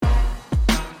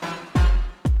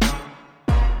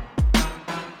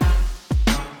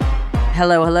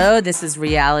Hello, hello. This is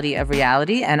Reality of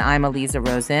Reality, and I'm Aliza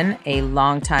Rosen, a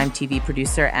longtime TV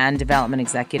producer and development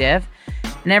executive.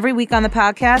 And every week on the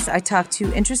podcast, I talk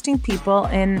to interesting people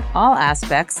in all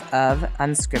aspects of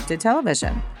unscripted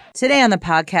television. Today on the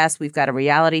podcast, we've got a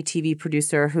reality TV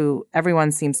producer who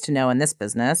everyone seems to know in this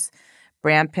business.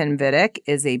 Brampton Vidic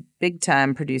is a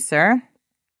big-time producer.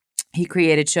 He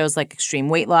created shows like Extreme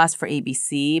Weight Loss for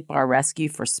ABC, Bar Rescue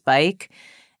for Spike,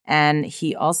 and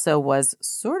he also was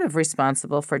sort of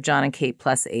responsible for John and Kate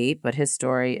Plus 8, but his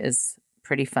story is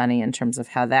pretty funny in terms of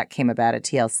how that came about at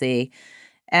TLC.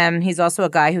 And he's also a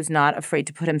guy who's not afraid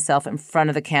to put himself in front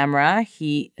of the camera.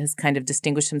 He has kind of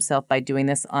distinguished himself by doing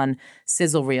this on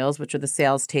sizzle reels, which are the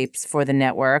sales tapes for the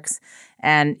networks.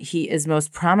 And he is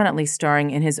most prominently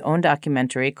starring in his own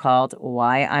documentary called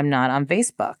Why I'm Not on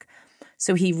Facebook.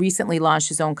 So he recently launched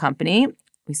his own company.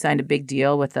 We signed a big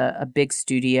deal with a big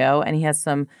studio, and he has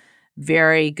some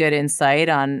very good insight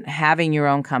on having your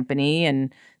own company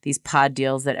and these pod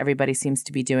deals that everybody seems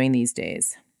to be doing these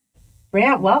days.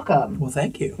 Brant, welcome. Well,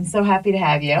 thank you. I'm so happy to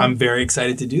have you. I'm very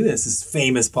excited to do this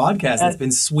famous podcast that's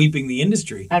been sweeping the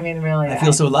industry. I mean, really. I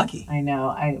feel so lucky. I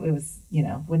know. It was,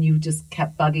 when you just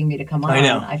kept bugging me to come on,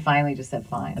 I finally just said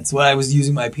fine. That's what I was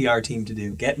using my PR team to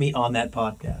do. Get me on that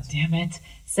podcast. Damn it.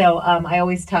 So I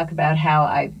always talk about how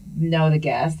I know the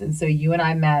guest. And so you and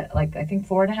I met, I think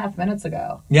 4.5 minutes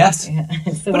ago. Yes. Yeah.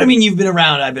 So but I mean, you've been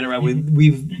around. I've been around.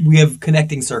 We have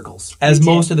connecting circles. As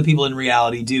most of the people in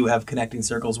reality do have connecting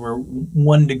circles. We're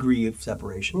 1 degree of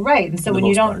separation. Right. And so when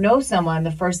you don't know someone,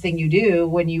 the first thing you do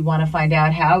when you want to find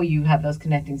out how you have those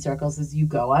connecting circles is you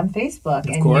go on Facebook.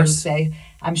 Of course. You say,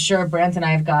 I'm sure Brant and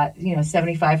I have got,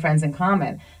 75 friends in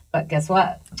common. But guess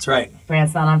what? That's right.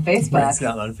 Brant's not on Facebook. Brant's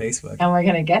not on Facebook. And we're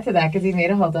going to get to that because he made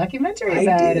a whole documentary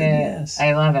about it. Yes.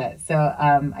 I love it. So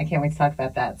I can't wait to talk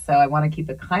about that. So I want to keep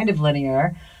it kind of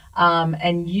linear.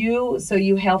 And you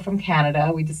hail from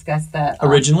Canada. We discussed that.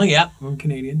 Originally, yeah. I'm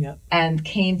Canadian, yeah. And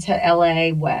came to LA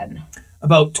when?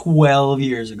 About 12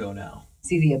 years ago now.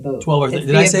 See the about. 12 or 13.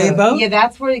 Did I say about? Yeah,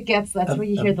 that's where it gets, that's where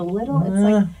you hear the little. It's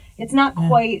like, it's not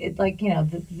quite, it's like,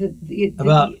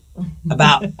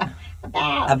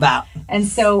 About. And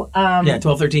so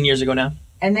 12, 13 years ago now.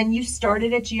 And then you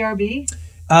started at GRB?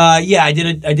 Yeah, I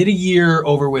did a year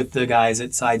over with the guys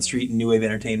at Side Street and New Wave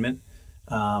Entertainment.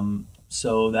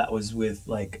 So that was with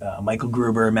Michael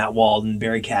Gruber, Matt Walden,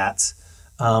 Barry Katz.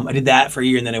 I did that for a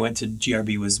year, and then I went to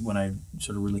GRB was when I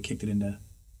sort of really kicked it into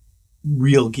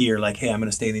real gear, hey, I'm going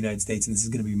to stay in the United States and this is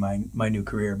going to be my new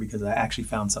career because I actually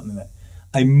found something that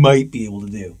I might be able to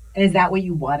do. And is that what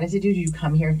you wanted to do? Did you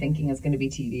come here thinking it's going to be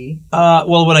TV?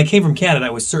 Well, when I came from Canada, I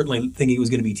was certainly thinking it was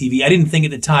going to be TV. I didn't think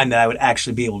at the time that I would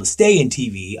actually be able to stay in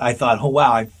TV. I thought, oh,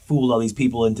 wow, I fooled all these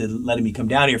people into letting me come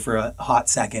down here for a hot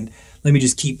second. Let me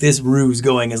just keep this ruse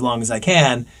going as long as I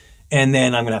can, and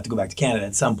then I'm going to have to go back to Canada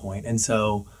at some point. And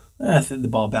so the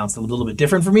ball bounced a little bit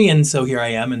different for me, and so here I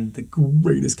am in the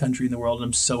greatest country in the world, and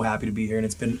I'm so happy to be here, and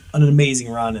it's been an amazing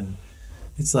run, and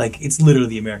it's literally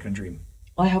the American dream.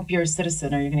 Well, I hope you're a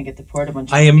citizen, or you're going to get deported when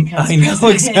I know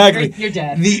exactly. You're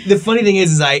dead. The funny thing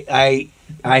is I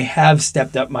have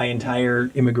stepped up my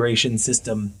entire immigration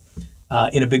system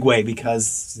in a big way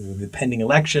because of the pending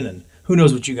election, and who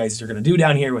knows what you guys are going to do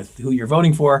down here with who you're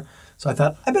voting for. So I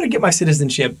thought I better get my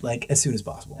citizenship as soon as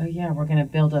possible. Oh yeah, we're going to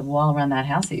build a wall around that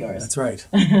house of yours. That's right.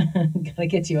 Got to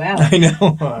get you out. I know.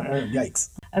 Yikes.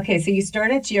 Okay, so you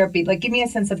started at GRB. Give me a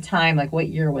sense of time. What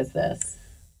year was this?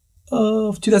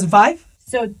 2005.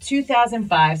 So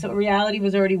 2005. So reality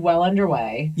was already well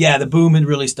underway. Yeah, the boom had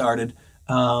really started.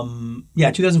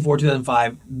 2004,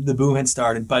 2005, the boom had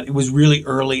started, but it was really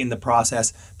early in the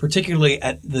process, particularly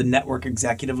at the network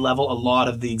executive level. A lot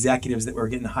of the executives that were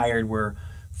getting hired were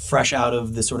fresh out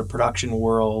of the sort of production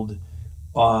world,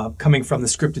 coming from the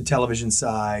scripted television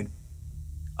side,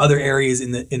 other areas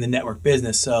in the network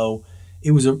business. So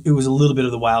it was a little bit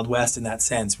of the Wild West in that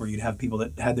sense, where you'd have people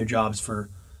that had their jobs for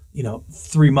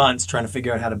 3 months trying to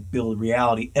figure out how to build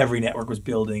reality. Every network was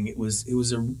building. It was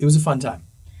a fun time.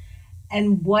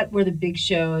 And what were the big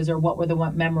shows, or what were the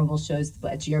memorable shows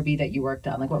at GRB that you worked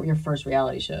on? What were your first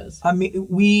reality shows? I mean,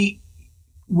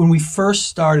 when we first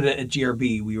started at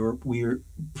GRB, we were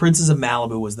Princes of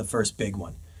Malibu was the first big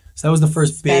one. So that was the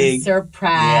first big Spencer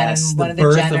Pratt, yes, and one of the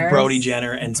birth Jenners. of Brody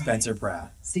Jenner and Spencer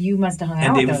Pratt. So you must have hung out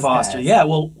and with David those Foster. guys. Yeah,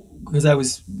 well, because I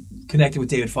was connected with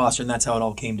David Foster, and that's how it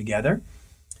all came together.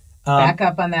 Back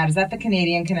up on that. Is that the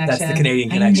Canadian connection? That's the Canadian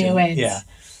connection. I knew it. Yeah.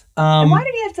 And why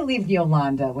did he have to leave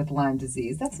Yolanda with Lyme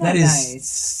disease? That's not nice. That is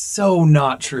so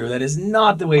not true. That is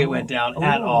not the way it went down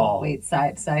at all. Wait,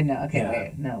 side note. Okay, Yeah.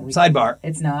 wait. No. Sidebar.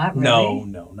 It's not, really?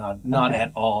 No, not okay.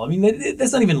 At all. I mean,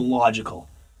 that's not even logical.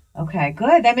 Okay,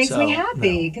 good. That makes me So,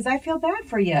 happy no. because I feel bad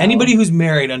for you. Anybody who's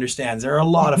married understands there are a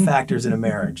lot of factors in a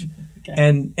marriage. Okay.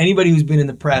 And anybody who's been in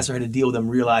the press or had to deal with them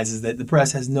realizes that the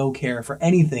press has no care for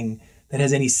anything that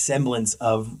has any semblance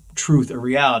of truth or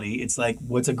reality. It's like,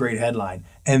 what's a great headline?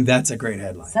 And that's a great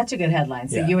headline. Such a good headline.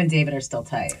 So Yeah. you and David are still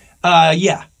tight.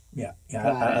 Yeah. Got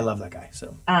I it. love that guy.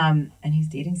 So And he's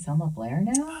dating Selma Blair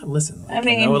now? listen, I I can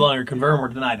mean- no longer confirm or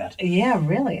deny that. Yeah,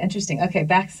 really. Interesting. Okay,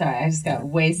 sorry, I just got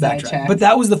way Backtrack. sidetracked. But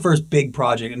that was the first big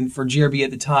project, and for GRB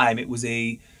at the time, it was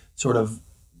a sort of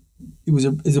it was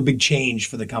a big change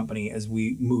for the company as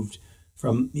we moved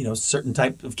from certain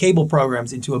type of cable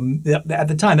programs into at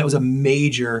the time that was a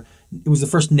major. It was the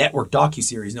first network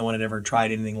docuseries. No one had ever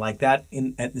tried anything like that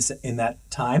in that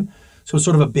time. So it was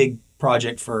sort of a big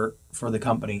project for the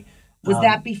company. was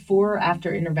that before or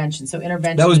after Intervention? So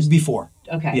Intervention That was before.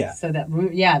 okay. yeah. So that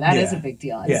is Yeah. a big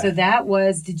deal. And Yeah. so that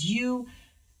was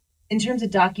in terms of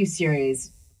docuseries,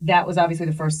 that was obviously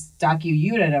the first docu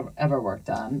you had ever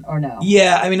worked on, or no?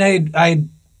 Yeah, I mean, I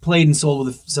played and sold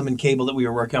with some in cable that we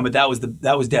were working on, but that was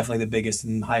definitely the biggest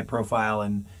and high profile,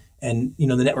 and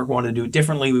the network wanted to do it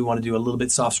differently. We wanted to do a little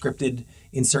bit soft scripted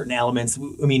in certain elements.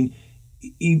 I mean,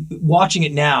 watching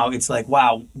it now, it's like,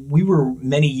 wow, we were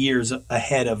many years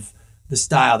ahead of the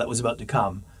style that was about to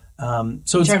come. So In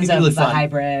it's terms really of the fun.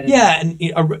 hybrid. Yeah, and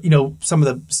some of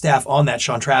the staff on that,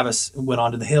 Sean Travis, went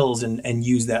on to the Hills and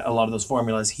used a lot of those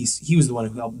formulas. He was the one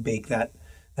who helped bake that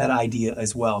idea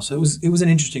as well. So it was an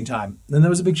interesting time. And that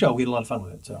was a big show. We had a lot of fun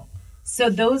with it. So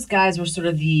those guys were sort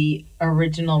of the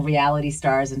original reality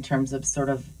stars in terms of sort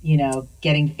of,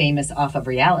 getting famous off of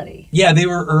reality. Yeah, they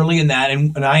were early in that,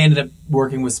 and I ended up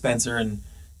working with Spencer and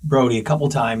Brody a couple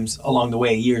times along the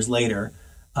way, years later,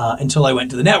 until I went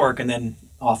to the network, and then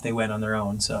off they went on their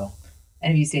own. So,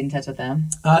 And have you stayed in touch with them?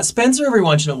 Spencer, every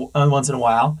once in a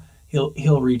while,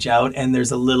 he'll reach out, and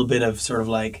there's a little bit of sort of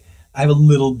like, I have a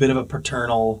little bit of a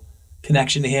paternal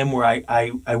connection to him, where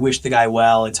I wish the guy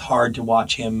well. It's hard to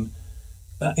watch him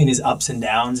in his ups and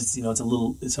downs. It's it's a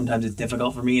little, sometimes it's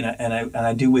difficult for me, and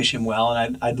I do wish him well,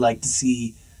 and I'd like to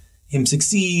see him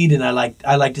succeed, and I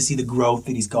like to see the growth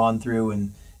that he's gone through,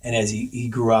 and as he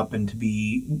grew up, and to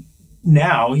be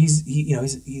now he's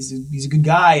a good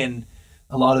guy, and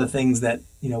a lot of the things that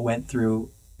he went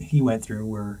through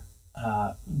were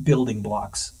building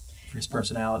blocks for his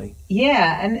personality.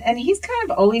 Yeah, and he's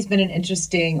kind of always been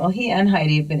he and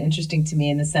Heidi have been interesting to me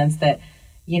in the sense that,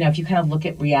 if you kind of look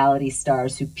at reality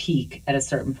stars who peak at a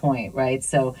certain point, right?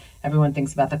 So everyone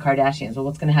thinks about the Kardashians. Well,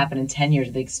 what's going to happen in 10 years?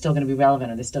 Are they still going to be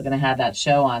relevant? Are they still going to have that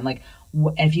show on? Like,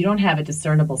 if you don't have a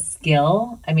discernible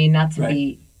skill, I mean, not to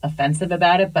be offensive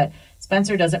about it, but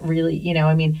Spencer doesn't really,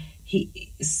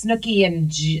 Snooki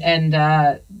and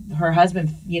her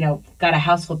husband, got a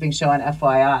house flipping show on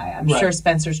FYI. I'm sure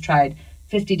Spencer's tried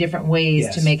 50 different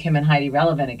ways to make him and Heidi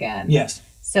relevant again. Yes.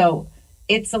 So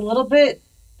it's a little bit,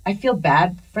 I feel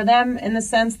bad for them in the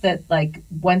sense that, like,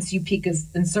 once you peak as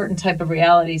in certain type of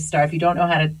reality star, if you don't know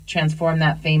how to transform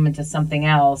that fame into something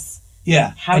else,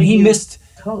 how do he you missed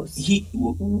coast?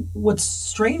 What's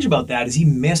strange about that is he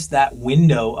missed that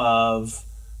window of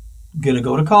gonna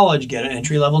go to college, get an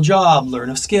entry-level job, learn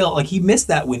a skill. Like, he missed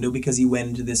that window because he went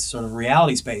into this sort of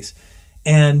reality space.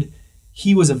 And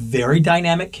he was a very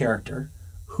dynamic character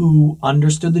who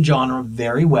understood the genre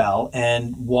very well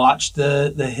and watched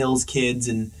the Hills Kids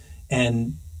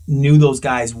and knew those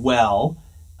guys well,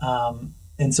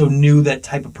 and so knew that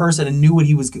type of person and knew what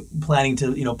he was planning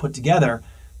to put together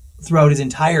throughout his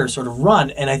entire sort of run.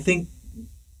 And I think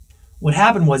what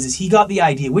happened is he got the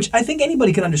idea, which I think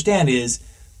anybody can understand, is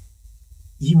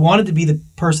he wanted to be the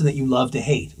person that you love to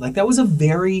hate. Like, that was a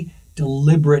very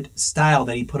deliberate style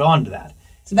that he put onto that.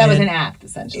 So that was an act,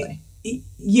 essentially.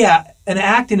 Yeah, an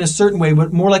act in a certain way,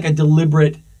 but more like a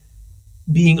deliberate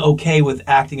being okay with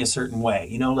acting a certain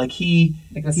way. Like the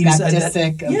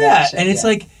statistic of yeah, that shit, and it's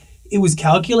like, it was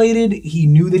calculated. He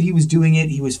knew that he was doing it.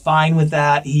 He was fine with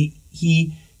that. He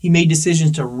made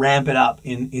decisions to ramp it up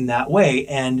in that way,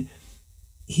 and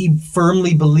he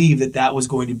firmly believed that was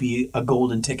going to be a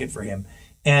golden ticket for him.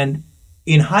 And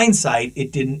in hindsight,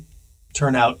 it didn't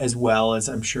turn out as well as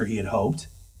I'm sure he had hoped.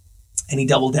 And he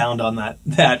doubled down on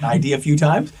that idea a few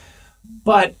times.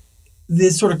 But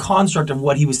this sort of construct of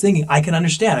what he was thinking, I can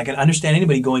understand. I can understand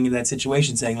anybody going into that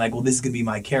situation saying, like, well, this is going to be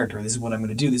my character. This is what I'm going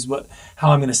to do. This is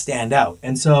how I'm going to stand out.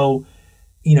 And so,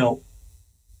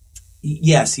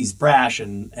 yes, he's brash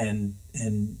and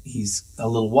he's a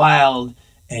little wild.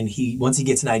 And once he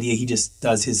gets an idea, he just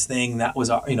does his thing. That's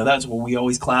what we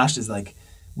always clashed, is like,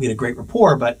 we had a great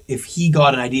rapport. But if he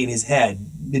got an idea in his head,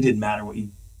 it didn't matter what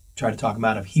you try to talk him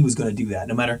out of. He was going to do that.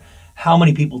 No matter how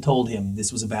many people told him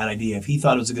this was a bad idea, if he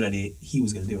thought it was a good idea, he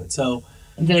was going to do it. So,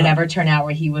 did it ever turn out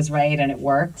where he was right and it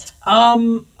worked?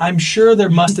 I'm sure there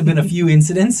must have been a few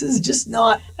incidences, just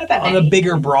not that on the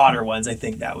bigger, broader ones. I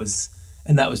think that was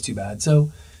too bad.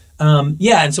 So,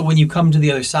 and so when you come to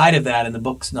the other side of that, and the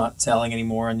book's not selling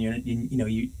anymore, and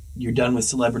you're done with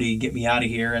celebrity, get me out of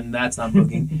here, and that's not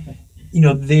booking.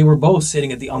 They were both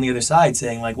sitting on the other side,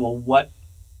 saying like, well,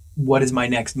 what is my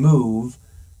next move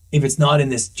if it's not in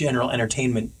this general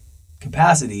entertainment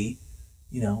capacity?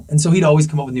 And so he'd always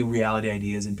come up with new reality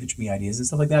ideas and pitch me ideas and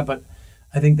stuff like that. But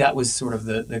I think that was sort of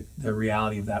the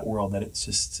reality of that world, that it's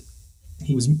just,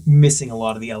 he was missing a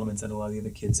lot of the elements that a lot of the other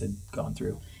kids had gone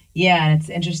through. Yeah, and it's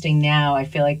interesting now. I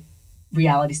feel like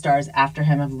reality stars after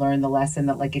him have learned the lesson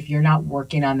that, like, if you're not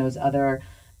working on those other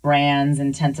brands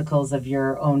and tentacles of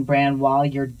your own brand while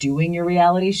you're doing your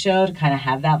reality show, to kind of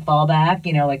have that fallback,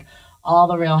 like all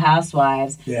the Real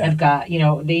Housewives have got,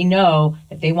 they know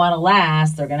if they want to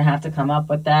last, they're going to have to come up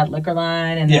with that liquor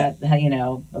line and that,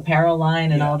 apparel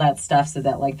line and all that stuff, so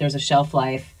that, like, there's a shelf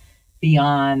life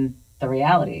beyond the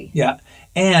reality. Yeah.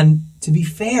 And to be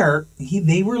fair,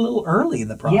 they were a little early in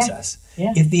the process.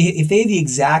 Yeah. If they had the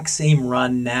exact same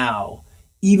run now,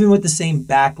 even with the same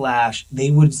backlash,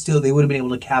 they would have been able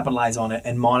to capitalize on it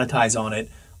and monetize on it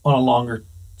on a longer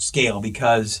scale,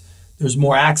 because there's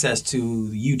more access to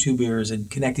the YouTubers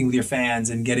and connecting with your fans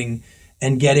and getting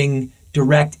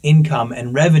direct income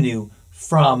and revenue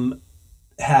from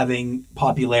having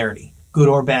popularity, good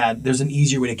or bad. There's an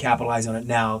easier way to capitalize on it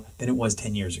now than it was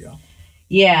 10 years ago.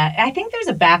 Yeah, I think there's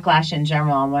a backlash in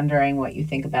general. I'm wondering what you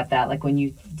think about that. Like when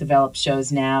you develop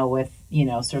shows now with,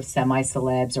 sort of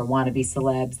semi-celebs or wannabe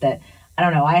celebs, that, I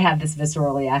don't know, I have this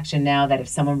visceral reaction now that if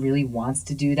someone really wants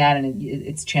to do that and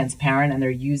it's transparent and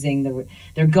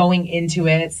they're going into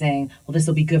it saying, well, this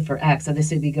will be good for X or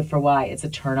this will be good for Y, it's a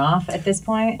turnoff at this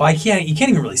point. Well, you can't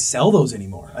even really sell those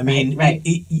anymore. I mean, right.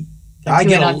 I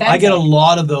get a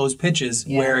lot of those pitches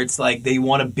where it's like they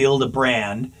want to build a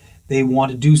brand. They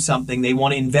want to do something. They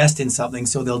want to invest in something,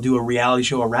 so they'll do a reality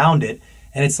show around it.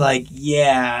 And it's like,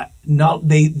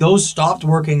 those stopped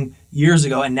working years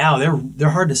ago, and now they're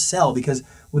hard to sell, because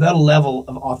without a level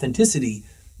of authenticity,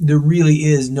 there really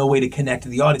is no way to connect to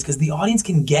the audience, because the audience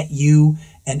can get you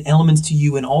and elements to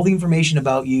you and all the information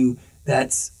about you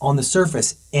that's on the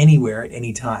surface anywhere at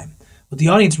any time. What the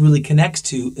audience really connects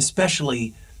to,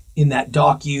 especially in that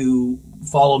docu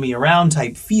follow me around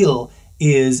type feel,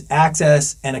 is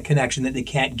access and a connection that they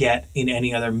can't get in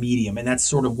any other medium. And that's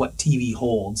sort of what TV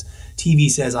holds. TV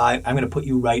says, I'm going to put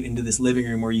you right into this living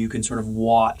room where you can sort of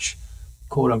watch,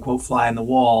 quote unquote, fly on the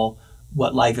wall,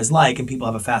 what life is like. And people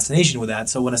have a fascination with that.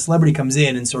 So when a celebrity comes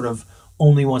in and sort of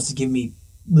only wants to give me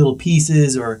little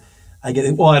pieces, or I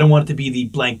don't want it to be the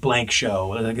blank blank show.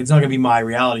 Like, it's not going to be my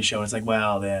reality show. It's like,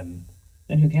 well, then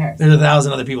who cares? There's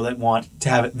 1,000 other people that want to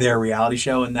have it their reality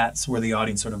show. And that's where the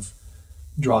audience sort of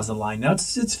draws the line. Now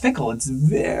it's fickle. It's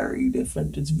very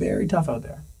different. It's very tough out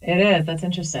there. It is. That's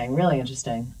interesting. Really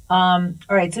interesting. All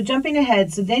right. So jumping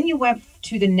ahead. So then you went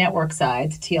to the network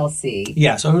side, to TLC.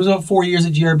 Yeah. So it was about 4 years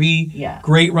at GRB. Yeah.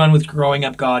 Great run with Growing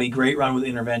Up Gotti. Great run with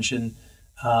Intervention.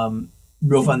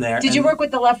 Real fun there. Did you work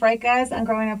with the Left Right guys on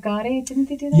Growing Up Gotti? Didn't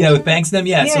they do that? Yeah, with Banks and them.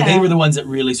 Yeah. So they were the ones that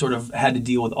really sort of had to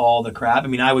deal with all the crap. I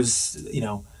mean, I was,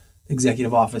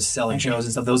 executive office selling shows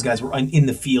and stuff. Those guys were in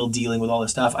the field dealing with all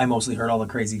this stuff. I mostly heard all the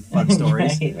crazy fun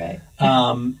stories. Right.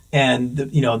 And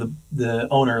the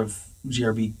owner of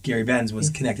GRB, Gary Benz, was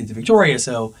connected to Victoria,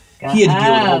 so he had to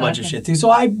deal with a whole bunch of shit too.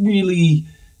 So I really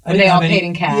Were they all paid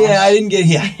in cash? Yeah, I didn't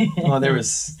get Well, there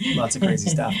was lots of crazy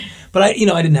stuff, but I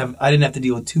didn't have to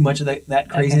deal with too much of that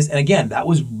craziness. Okay. And again, that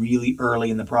was really early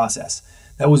in the process.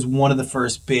 That was one of the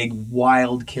first big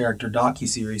wild character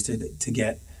docuseries to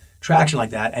get traction like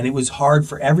that, and it was hard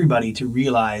for everybody to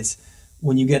realize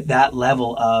when you get that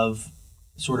level of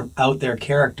sort of out there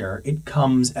character, it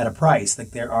comes at a price. Like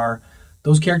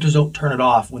those characters don't turn it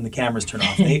off when the cameras turn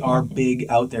off. They are big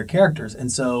out there characters,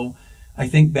 and so I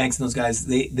think Banks and those guys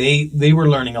they were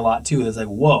learning a lot too. It's like,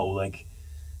 whoa, like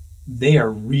they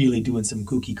are really doing some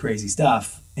kooky crazy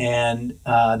stuff, and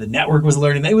the network was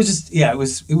learning. It was just it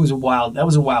was a wild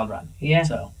run. Yeah.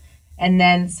 And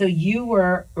then, so you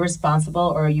were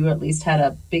responsible, or you at least had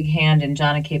a big hand in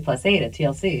John and Kate Plus 8 at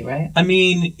TLC, right? I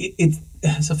mean,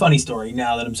 it's a funny story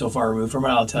now that I'm so far removed from it.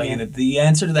 I'll tell you that the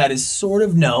answer to that is sort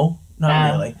of no,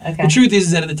 not really. Okay. The truth is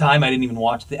that at the time, I didn't even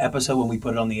watch the episode when we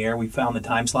put it on the air. We found the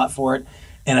time slot for it,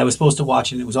 and I was supposed to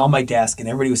watch it. It was on my desk, and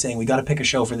everybody was saying, we got to pick a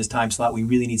show for this time slot. We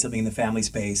really need something in the family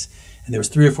space. And there was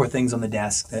 3 or 4 things on the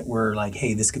desk that were like,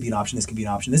 hey, this could be an option, this could be an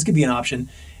option, this could be an option.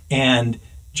 And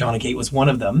John and Kate was one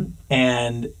of them,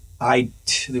 and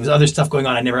there was other stuff going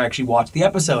on. I never actually watched the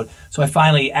episode. So I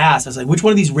finally asked, I was like, which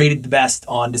one of these rated the best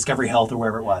on Discovery Health or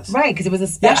wherever it was? Right, because it was a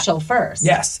special first.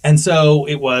 Yes. And so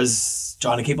it was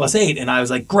John and Kate plus 8. And I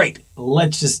was like, great,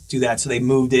 let's just do that. So they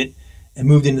moved it and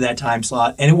moved into that time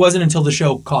slot. And it wasn't until the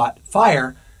show caught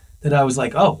fire that I was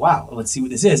like, oh, wow, let's see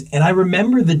what this is. And I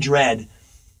remember the dread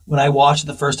when I watched it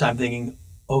the first time thinking,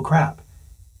 oh, crap.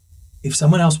 If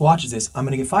someone else watches this, I'm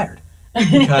going to get fired.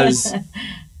 Because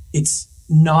it's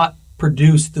not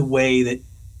produced the way that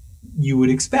you would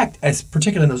expect, as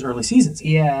particularly in those early seasons.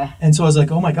 Yeah. And so I was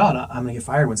like, oh my God, I'm going to get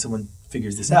fired when someone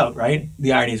figures this out, right?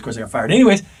 The irony is, of course, I got fired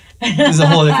anyways. This is a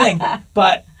whole other thing.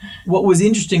 But what was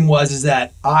interesting is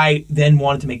that I then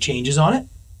wanted to make changes on it.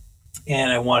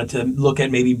 And I wanted to look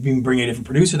at maybe bringing a different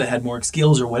producer that had more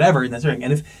skills or whatever.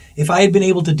 And if I had been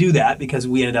able to do that, because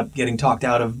we ended up getting talked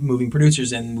out of moving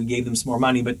producers and we gave them some more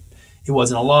money, but it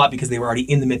wasn't a lot because they were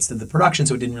already in the midst of the production,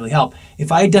 so it didn't really help.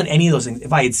 If I had done any of those things,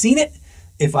 if I had seen it,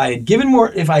 if I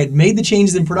had made the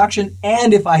changes in production,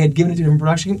 and if I had given it to a different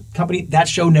production company, that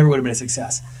show never would have been a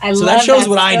success. So that shows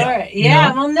what story. I know.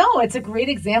 Yeah, well, no, it's a great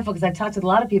example because I've talked to a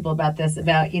lot of people about this,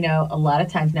 about, a lot of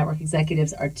times network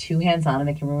executives are too hands-on and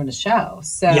they can ruin a show.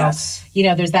 So, yes.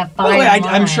 There's that fine line. By the way,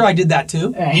 I'm line. sure I did that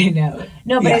too. I know.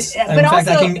 No, but, yes. but in also,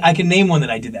 fact, I can name one that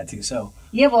I did that too. So.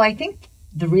 Yeah, well, I think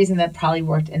the reason that probably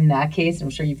worked in that case, I'm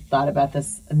sure you've thought about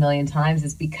this a million times,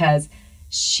 is because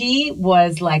she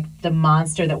was like the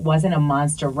monster that wasn't a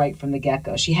monster right from the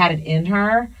get-go. She had it in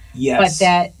her, yes. But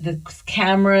that the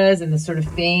cameras and the sort of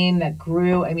fame that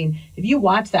grew. I mean, if you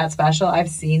watch that special, I've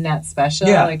seen that special,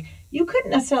 like you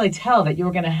couldn't necessarily tell that you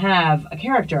were going to have a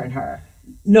character in her.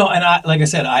 No, and like I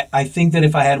said, I think that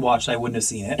if I had watched, I wouldn't have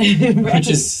seen it, right. Which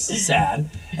is sad.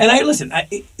 And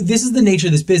this is the nature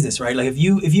of this business, right? Like if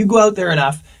you go out there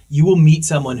enough, you will meet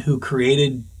someone who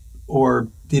created or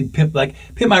did Pimp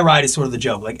My Ride is sort of the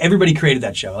joke. Like everybody created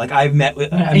that show. Like I've met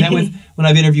with when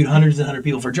I've interviewed hundreds and hundreds of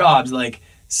people for jobs. Like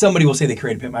somebody will say they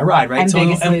created Pimp My Ride, right? And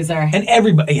Biggest Loser. And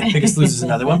everybody, Biggest Loser is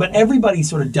another one, but everybody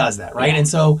sort of does that, right? Yeah. And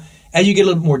so as you get a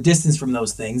little more distance from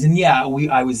those things, and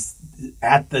I was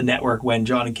at the network when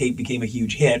John and Kate became a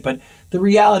huge hit, but the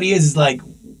reality is like,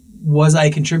 was I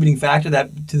a contributing factor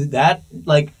to that?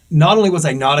 Like, not only was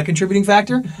I not a contributing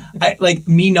factor,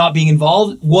 me not being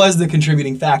involved was the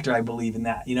contributing factor, I believe in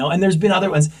that, And there's been other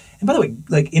ones. And by the way,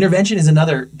 like Intervention is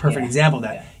another perfect example of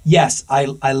that. Yeah. Yes,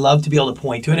 I love to be able to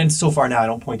point to it, and so far now I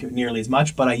don't point to it nearly as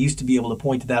much, but I used to be able to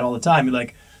point to that all the time.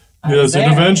 Like, yes,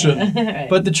 Intervention. Right.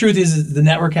 But the truth is the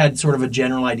network had sort of a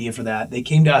general idea for that. They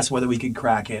came to us whether we could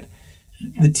crack it.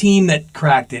 The team that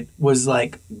cracked it was I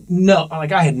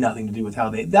had nothing to do with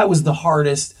that was the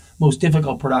hardest, most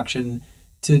difficult production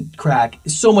to crack.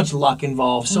 So much luck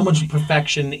involved, so much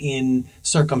perfection in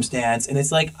circumstance, and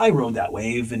it's like I rode that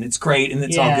wave, and it's great, and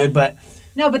it's all good. But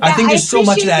I think there's so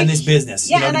much of that in this business.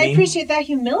 Yeah, and I appreciate that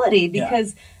humility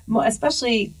because,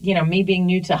 especially me being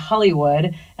new to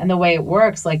Hollywood and the way it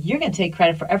works, like you're going to take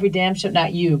credit for every damn show.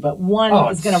 Not you, but one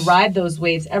is going to ride those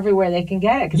waves everywhere they can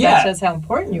get it because that shows how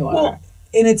important you are. Well,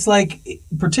 and it's like,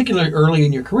 particularly early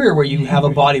in your career where you have a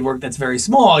body of work that's very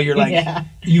small, you're like,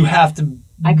 you have to,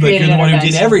 you're the one who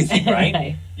did everything, right?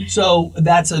 Right. So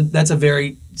that's a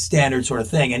very standard sort of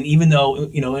thing. And even though,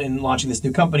 in launching this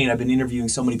new company, and I've been interviewing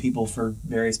so many people for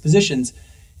various positions,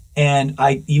 and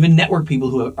even network people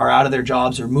who are out of their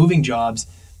jobs or moving jobs,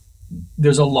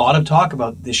 there's a lot of talk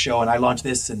about this show, and I launched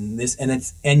this,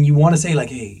 and you want to say like,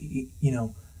 hey,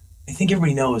 I think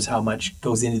everybody knows how much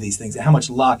goes into these things, and how much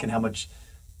luck, and how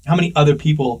many other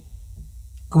people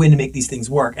go in to make these things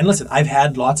work. And listen, I've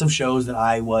had lots of shows that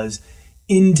I was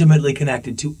intimately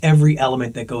connected to every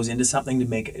element that goes into something to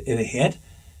make it a hit.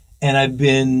 And I've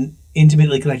been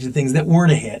intimately connected to things that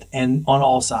weren't a hit, and on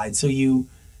all sides. So you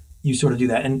sort of do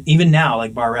that. And even now,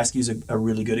 like Bar Rescue is a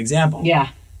really good example. Yeah.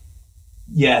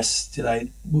 Yes,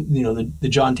 the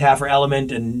John Taffer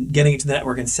element and getting it to the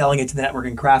network and selling it to the network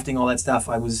and crafting all that stuff,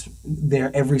 I was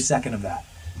there every second of that.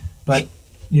 But,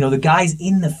 the guys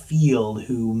in the field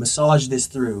who massaged this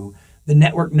through, the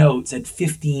network notes at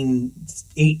 15,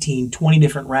 18, 20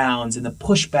 different rounds, and the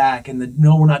pushback and the,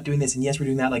 no, we're not doing this, and yes, we're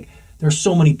doing that. Like, there are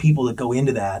so many people that go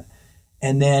into that.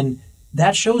 And then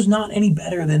that show's not any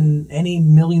better than any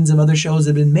millions of other shows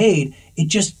that have been made. It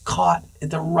just caught at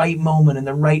the right moment and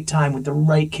the right time with the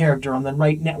right character on the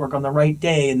right network on the right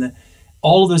day, and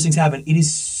all of those things happen. It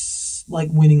is like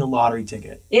winning a lottery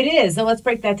ticket. It is. So let's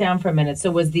break that down for a minute.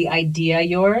 So was the idea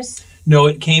yours? No,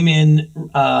 it came in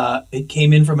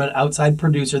from an outside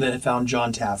producer that had found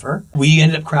John Taffer. We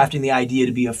ended up crafting the idea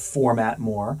to be a format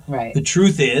more. Right. The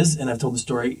truth is, and I've told the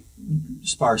story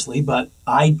sparsely, but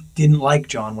I didn't like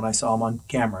John when I saw him on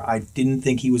camera. I didn't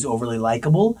think he was overly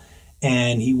likable.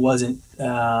 and he wasn't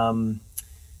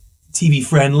TV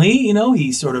friendly.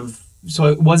 He sort of, so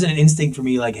it wasn't an instinct for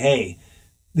me like, hey,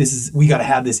 we got to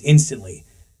have this instantly.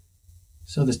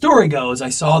 So the story goes, I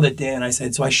saw that day and I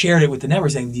said, so I shared it with the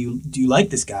network saying, do you like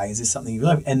this guy? Is this something you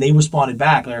love? And they responded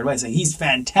back right away saying, he's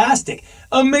fantastic,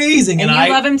 amazing. And you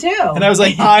love him too. And I was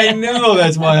like, I know,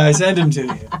 that's why I sent him to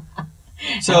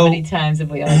you. So, how many times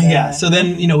have we all done that? So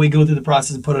then, we go through the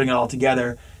process of putting it all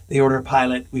together. They order a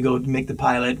pilot. We go make the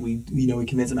pilot. We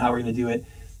convince them how we're going to do it.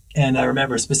 And I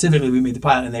remember specifically we made the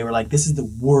pilot and they were like, this is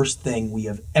the worst thing we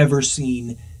have ever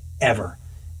seen ever.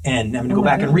 And I'm going to go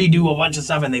back and redo a bunch of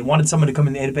stuff, and they wanted someone to come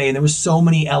in and pay, and there were so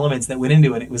many elements that went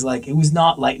into it. It was like, it was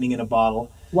not lightning in a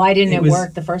bottle. Why didn't it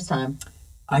work the first time?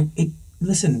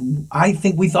 Listen, I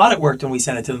think we thought it worked when we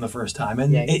sent it to them the first time,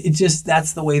 and it just,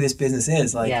 that's the way this business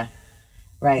is. Like, yeah,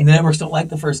 right. The networks don't like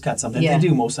the first cut. Sometimes they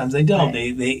do. Most times they don't.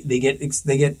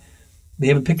 Right. They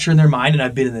have a picture in their mind, and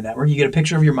I've been in the network. You get a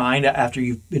picture of your mind after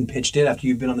you've been pitched it, after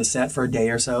you've been on the set for a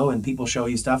day or so, and people show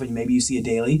you stuff, and maybe you see it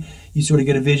daily. You sort of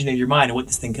get a vision in your mind of what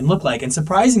this thing can look like. And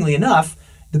surprisingly enough,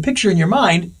 the picture in your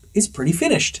mind is pretty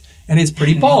finished, and it's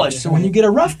pretty polished. So when you get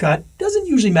a rough cut, it doesn't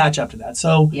usually match up to that.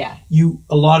 So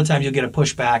a lot of times you'll get a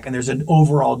pushback, and there's an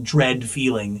overall dread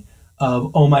feeling of,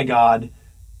 oh my God,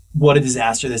 what a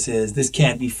disaster this is. This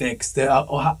can't be fixed.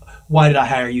 Why did I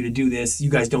hire you to do this? You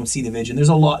guys don't see the vision. There's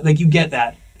a lot, like, you get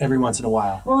that every once in a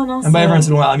while. Well, and also, and by every once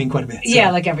in a while, I mean quite a bit. So.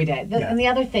 Yeah, like every day. And the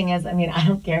other thing is, I mean, I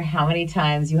don't care how many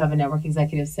times you have a network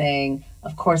executive saying,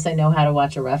 of course I know how to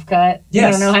watch a rough cut. Yes.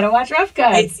 You don't know how to watch rough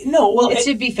cuts. It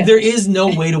should be finished. There is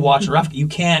no way to watch a rough cut. You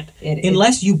can't,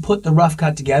 unless you put the rough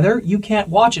cut together, you can't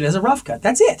watch it as a rough cut.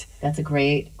 That's it. That's a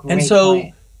great and so,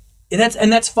 point.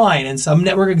 That's fine. And some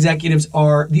network executives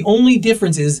the only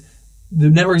difference is the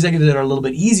network executives that are a little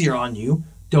bit easier on you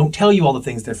don't tell you all the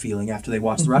things they're feeling after they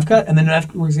watch the rough cut. And then the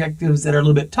network executives that are a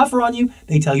little bit tougher on you,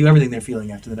 they tell you everything they're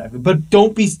feeling after the rough cut. But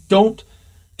don't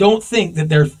think that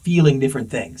they're feeling different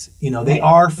things. They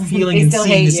are feeling and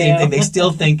seeing the same thing. They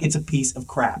still think it's a piece of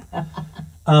crap.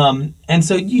 And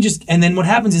so and then what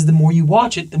happens is the more you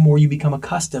watch it, the more you become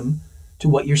accustomed to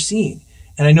what you're seeing.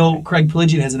 And I know Craig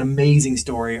Piligian has an amazing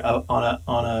story on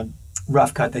a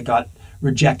rough cut that got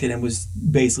rejected and was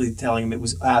basically telling him it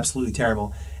was absolutely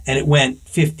terrible. And it went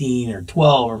 15 or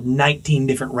 12 or 19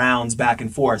 different rounds back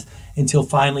and forth until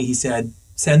finally he said,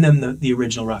 send them the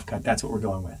original rough cut. That's what we're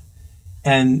going with.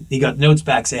 And he got notes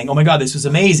back saying, oh my God, this was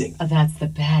amazing. Oh, that's the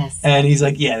best. And he's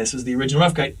like, yeah, this was the original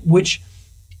rough cut, which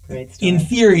great story. In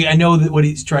theory, I know that what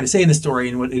he's trying to say in the story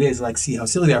and what it is, like, see how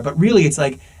silly they are. But really, it's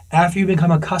like, after you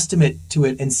become accustomed to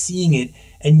it and seeing it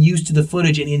and used to the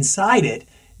footage and inside it,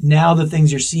 now the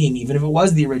things you're seeing, even if it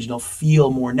was the original,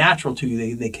 feel more natural to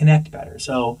you. They connect better.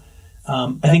 So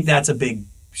I think that's a big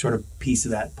sort of piece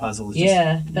of that puzzle.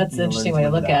 That's an interesting way to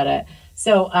look at it.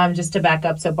 So just to back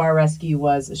up, so Bar Rescue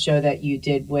was a show that you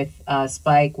did with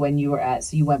Spike when you were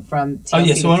so you went from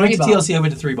TLC so when I went to TLC, I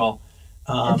went to Three Ball.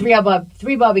 And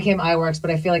Three Ball became iWorks,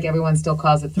 but I feel like everyone still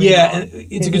calls it Three Ball. Yeah, and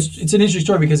it's an interesting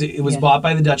story because it was bought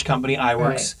by the Dutch company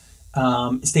iWorks.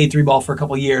 Right. Stayed Three Ball for a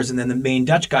couple of years, and then the main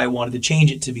Dutch guy wanted to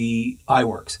change it to be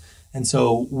iWorks. And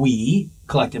so we,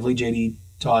 collectively, JD,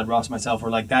 Todd, Ross, myself, were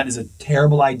like, that is a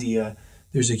terrible idea.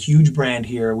 There's a huge brand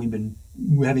here. We've been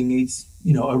having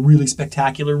a really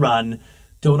spectacular run.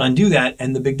 Don't undo that.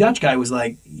 And the big Dutch guy was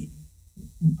like,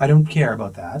 I don't care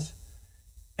about that.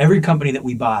 Every company that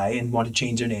we buy and want to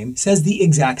change their name says the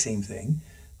exact same thing,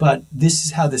 but this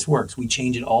is how this works. We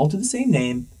change it all to the same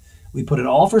name. We put it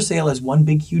all for sale as one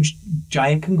big, huge,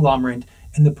 giant conglomerate,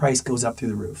 and the price goes up through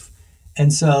the roof.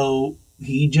 And so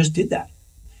he just did that.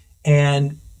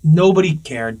 And nobody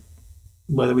cared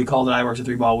whether we called it iWorks or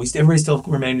Three Ball. Everybody still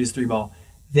remained as Three Ball.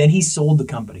 Then he sold the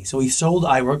company. So he sold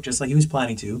iWorks, just like he was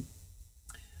planning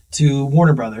to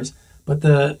Warner Brothers. But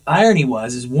the irony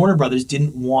is Warner Brothers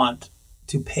didn't want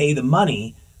to pay the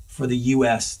money for the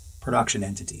U.S. production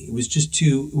entity. It was just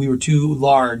we were too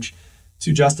large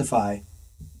to justify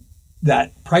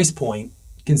that price point,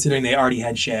 considering they already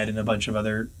had Shed and a bunch of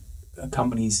other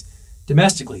companies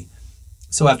domestically.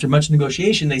 So after much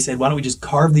negotiation, they said, why don't we just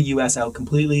carve the U.S. out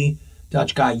completely?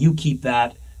 Dutch guy, you keep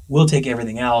that. We'll take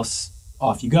everything else.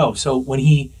 Off you go. So when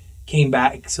he came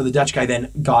back, so the Dutch guy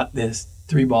then got this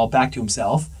Three Ball back to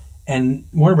himself, and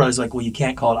Warner Brothers was like, well, you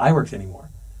can't call it iWorks anymore.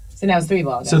 So now it's Three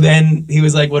Ball. So then he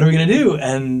was like, what are we going to do?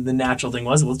 And the natural thing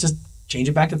was, well, let's just change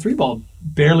it back to Three Ball.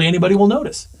 Barely anybody will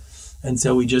notice. And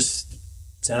so we just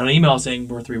sent out an email saying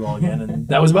we're Three Ball again, and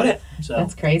that was about it. So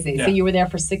that's crazy. Yeah. So you were there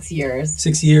for 6 years.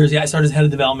 6 years, yeah. I started as head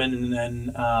of development, and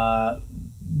then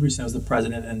recently I was the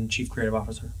president and chief creative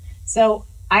officer. So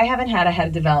I haven't had a head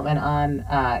of development on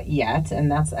yet,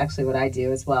 and that's actually what I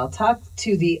do as well. Talk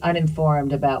to the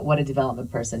uninformed about what a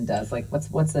development person does. Like,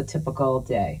 what's a typical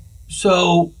day?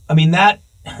 So, I mean, that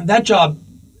job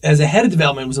as a head of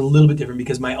development was a little bit different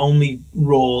because my only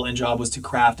role and job was to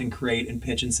craft and create and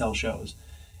pitch and sell shows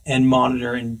and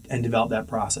monitor and develop that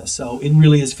process. So it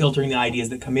really is filtering the ideas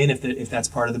that come in if that's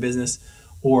part of the business,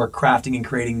 or crafting and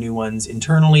creating new ones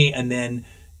internally, and then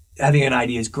having an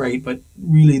idea is great, but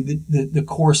really the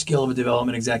core skill of a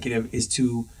development executive is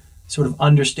to sort of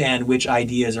understand which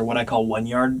ideas are what I call 1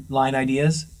 yard line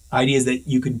ideas that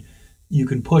you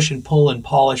can push and pull and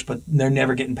polish, but they're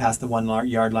never getting past the 1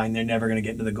 yard line. They're never going to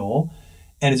get to the goal.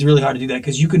 And it's really hard to do that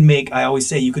because you can make, I always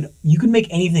say, you can make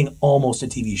anything almost a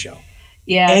TV show.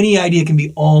 Yeah. Any idea can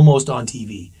be almost on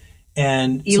TV.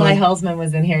 And Eli Helsman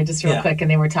was in here just real quick,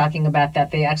 and they were talking about that.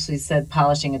 They actually said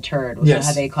polishing a turd, which is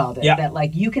how they called it. Yeah. That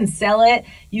like you can sell it,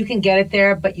 you can get it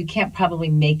there, but you can't probably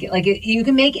make it. Like you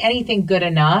can make anything good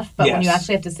enough, but when you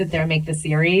actually have to sit there and make the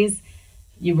series,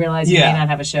 you realize you may not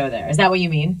have a show there. Is that what you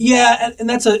mean? Yeah, and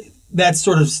that's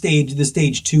sort of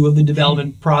stage 2 of the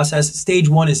development process. Stage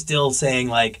 1 is still saying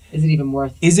like,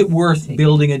 is it worth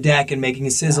building a deck and making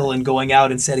a sizzle and going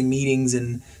out and setting meetings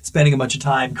and spending a bunch of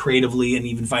time creatively and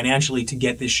even financially to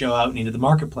get this show out and into the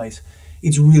marketplace?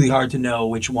 It's really hard to know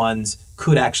which ones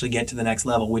could actually get to the next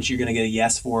level, which you're going to get a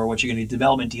yes for, what you're going to get a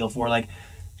development deal for. Like,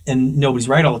 and nobody's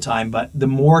right all the time, but the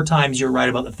more times you're right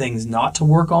about the things not to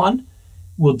work on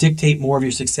will dictate more of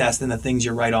your success than the things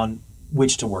you're right on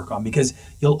which to work on, because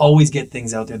you'll always get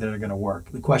things out there that are going to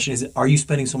work. The question is, are you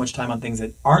spending so much time on things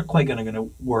that aren't quite going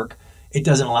to work? It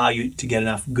doesn't allow you to get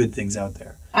enough good things out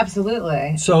there.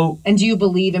 Absolutely. So, and do you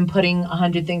believe in putting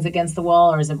 100 things against the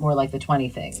wall, or is it more like the 20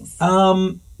 things?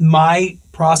 My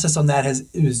process on that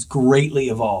has greatly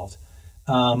evolved.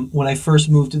 When I first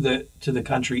moved to the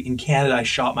country in Canada, I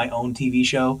shot my own TV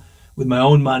show with my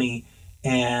own money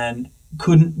and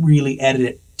couldn't really edit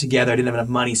it together. I didn't have enough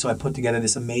money, so I put together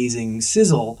this amazing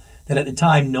sizzle that at the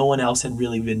time no one else had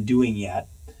really been doing yet.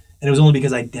 And it was only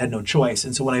because I had no choice.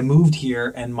 And so when I moved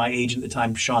here, and my agent at the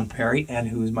time, Sean Perry, and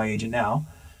who's my agent now,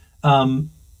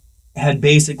 had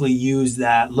basically used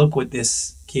that, look what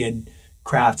this kid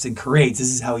crafts and creates, this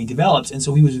is how he develops. And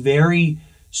so he was very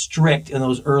strict in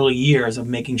those early years of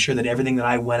making sure that everything that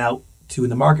I went out to in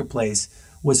the marketplace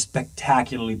was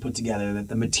spectacularly put together, that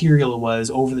the material was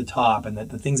over the top, and that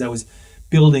the things I was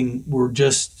building were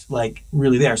just like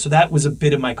really there. So that was a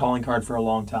bit of my calling card for a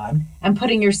long time. And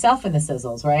putting yourself in the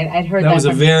sizzles, right? I'd heard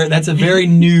that's a very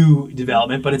new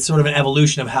development, but it's sort of an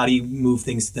evolution of how do you move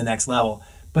things to the next level.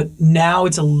 But now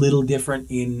it's a little different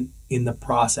in the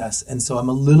process, and so I'm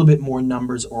a little bit more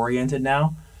numbers oriented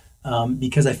now,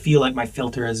 because I feel like my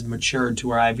filter has matured to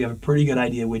where I have a pretty good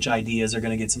idea which ideas are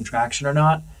going to get some traction or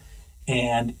not,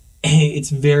 and it's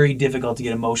very difficult to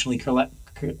get emotionally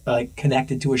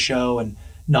connected to a show and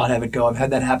not have it go. I've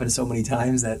had that happen so many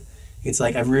times that it's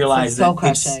like I've realized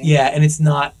and it's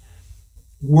not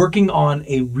working on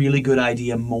a really good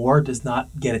idea more does not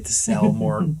get it to sell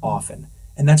more often.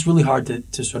 And that's really hard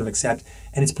to sort of accept.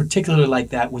 And it's particularly like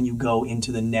that when you go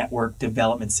into the network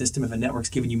development system. If a network's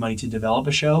giving you money to develop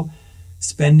a show,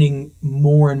 spending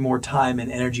more and more time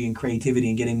and energy and creativity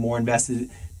and getting more invested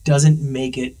doesn't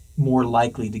make it more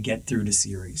likely to get through to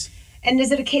series. And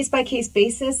is it a case-by-case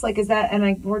basis? Like, is that,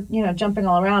 and we're, jumping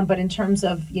all around, but in terms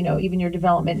of, even your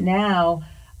development now,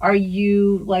 are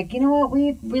you like, what,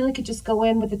 we really could just go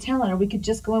in with the talent, or we could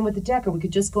just go in with the deck, or we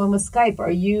could just go in with Skype?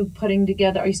 Are you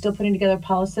still putting together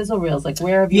polished sizzle reels? Like,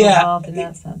 where have you involved in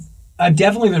that sense? I've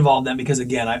definitely been involved in that because,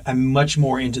 again, I'm much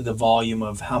more into the volume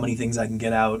of how many things I can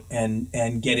get out and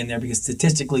get in there, because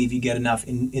statistically, if you get enough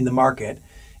in the market,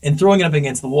 and throwing it up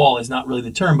against the wall is not really the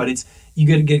term, but it's you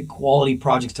got to get quality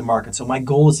projects to market. So my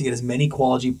goal is to get as many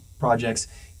quality projects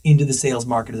into the sales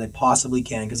market as I possibly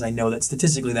can, because I know that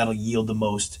statistically that'll yield the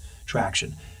most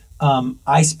traction.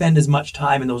 I spend as much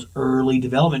time in those early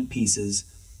development pieces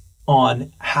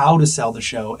on how to sell the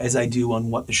show as I do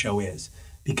on what the show is,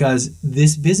 because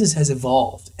this business has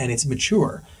evolved and it's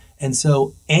mature. And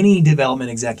so any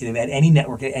development executive at any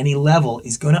network at any level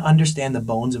is going to understand the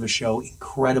bones of a show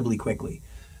incredibly quickly.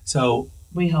 So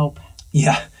we hope.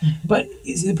 Yeah, but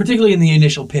particularly in the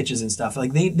initial pitches and stuff,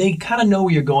 like they kind of know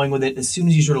where you're going with it as soon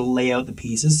as you sort of lay out the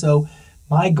pieces. So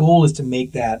my goal is to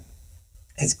make that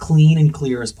as clean and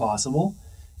clear as possible,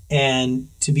 and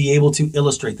to be able to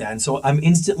illustrate that. And so I'm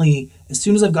instantly, as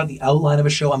soon as I've got the outline of a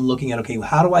show, I'm looking at, okay,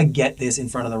 how do I get this in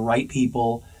front of the right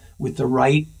people with the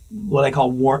right, what I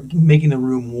call making the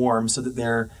room warm, so that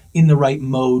they're in the right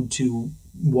mode to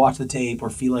watch the tape or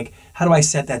feel like, how do I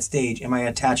set that stage? Am I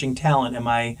attaching talent? Am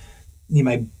I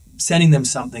sending them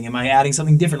something? Am I adding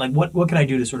something different? Like what can I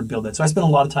do to sort of build that? So I spent a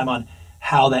lot of time on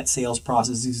how that sales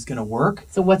process is going to work.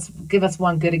 So give us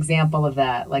one good example of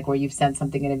that, like where you've sent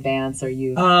something in advance or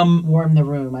you warmed the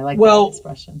room. I like that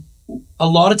expression. A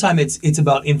lot of time it's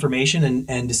about information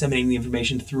and disseminating the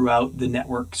information throughout the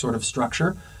network sort of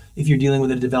structure. If you're dealing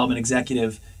with a development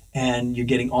executive and you're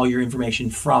getting all your information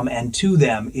from and to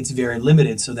them, it's very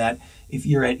limited, so that if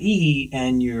you're at E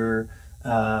and you're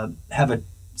have a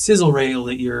sizzle reel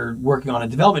that you're working on a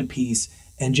development piece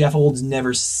and Jeff Old's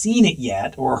never seen it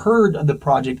yet or heard of the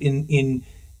project in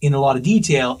a lot of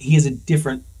detail, he has a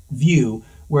different view.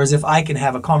 Whereas if I can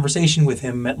have a conversation with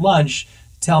him at lunch,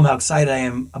 tell him how excited I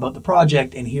am about the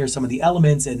project and hear some of the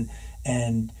elements, and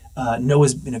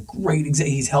Noah's been a great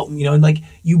he's helped me, and like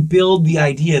you build the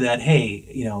idea that, hey,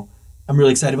 I'm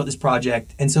really excited about this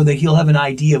project, and so that he'll have an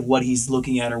idea of what he's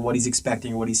looking at or what he's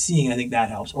expecting or what he's seeing, and I think that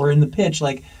helps. Or in the pitch,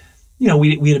 like,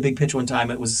 we had a big pitch one time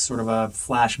that was sort of a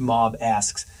flash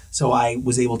mob-esque, so I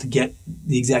was able to get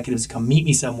the executives to come meet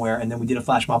me somewhere, and then we did a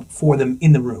flash mob for them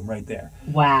in the room right there.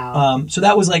 Wow. So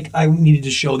that was like, I needed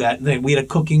to show that. We had a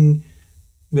cooking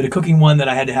one that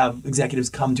I had to have executives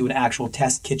come to an actual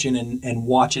test kitchen and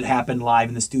watch it happen live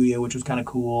in the studio, which was kind of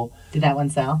cool. Did that one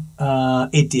sell?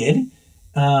 It did.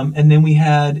 And then we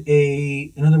had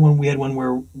another one. We had one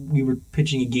where we were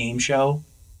pitching a game show,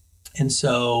 and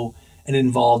it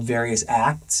involved various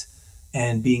acts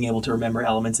and being able to remember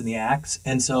elements in the acts.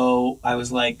 And so I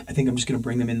was like, I think I'm just going to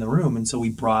bring them in the room. And so we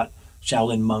brought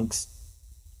Shaolin monks,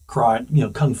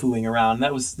 kung fuing around.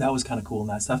 That was kind of cool and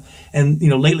that stuff. And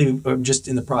lately, I'm just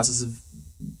in the process of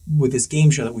with this game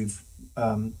show that we've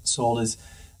sold. Is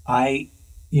I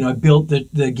built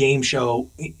the game show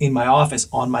in my office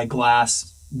on my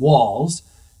glass walls,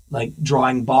 like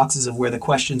drawing boxes of where the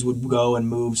questions would go and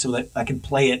move, so that I could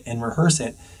play it and rehearse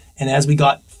it. And as we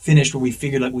got finished, where we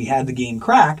figured like we had the game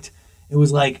cracked, it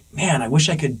was like, man, I wish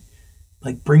I could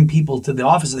like bring people to the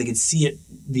office so they could see it,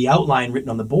 the outline written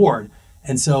on the board.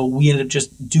 And so we ended up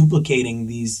just duplicating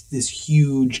this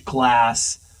huge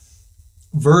glass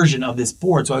version of this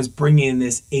board. So I was bringing in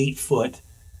this 8-foot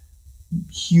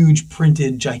huge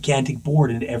printed gigantic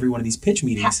board into every one of these pitch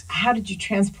meetings. How did you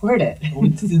transport it?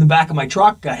 In the back of my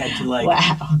truck, I had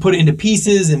to put it into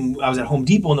pieces, and I was at Home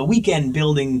Depot on the weekend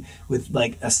building with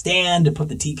like a stand to put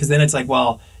the TV, because then it's like,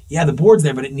 well, yeah, the board's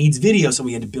there, but it needs video, so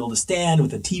we had to build a stand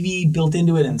with a TV built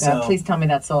into it. And so please tell me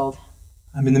that's sold.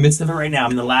 I'm in the midst of it right now.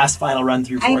 I'm in the last final run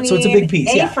through for it. So it's a big piece.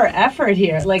 For effort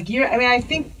here. Like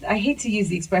I hate to use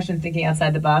the expression thinking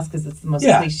outside the box because it's the most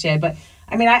cliche, but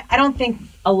I don't think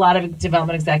a lot of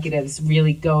development executives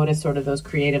really go to sort of those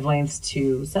creative lengths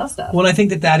to sell stuff. Well, I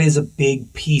think that is a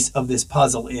big piece of this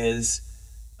puzzle is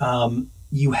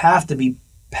you have to be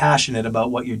passionate about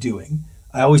what you're doing.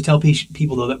 I always tell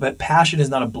people, though, that passion is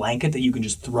not a blanket that you can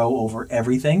just throw over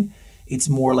everything. It's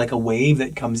more like a wave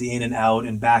that comes in and out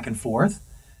and back and forth.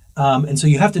 And so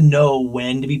you have to know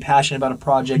when to be passionate about a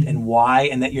project and why,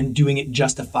 and that you're doing it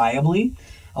justifiably.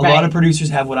 A lot of producers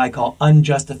have what I call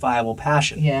unjustifiable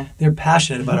passion. Yeah. They're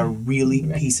passionate about a really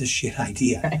piece of shit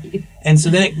idea. Right. And so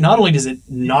then not only does it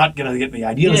not going to get the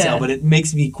idea to sell, but it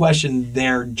makes me question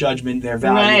their judgment, their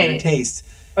value, their taste.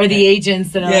 Or the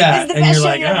agents that are like, this is the best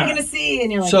show you're ever going to see.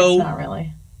 And you're like, it's not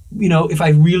really. If I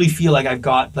really feel like I've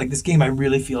got, like this game, I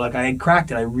really feel like I had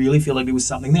cracked it. I really feel like there was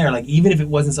something there. Like even if it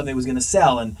wasn't something that was going to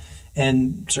sell and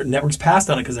certain networks passed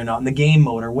on it because they're not in the game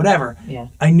mode or whatever. Yeah.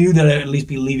 I knew that I'd at least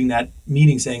be leaving that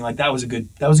meeting saying like that was a good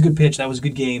pitch, that was a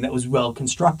good game, that was well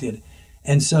constructed.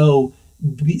 And so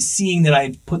seeing that I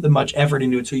had put the much effort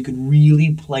into it so you could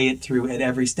really play it through at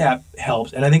every step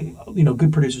helps. And I think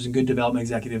good producers and good development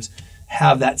executives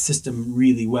have that system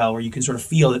really well, where you can sort of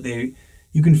feel that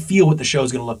you can feel what the show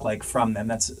is going to look like from them.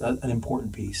 That's an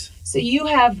important piece. So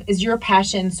is your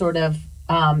passion sort of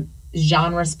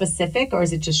genre specific, or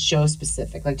is it just show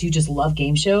specific? Like, do you just love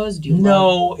game shows?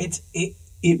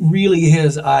 It really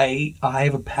is. I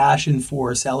have a passion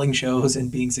for selling shows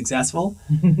and being successful.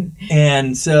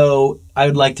 And so I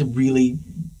would like to really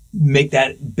make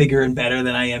that bigger and better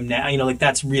than I am now.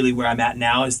 That's really where I'm at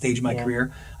now, at stage of my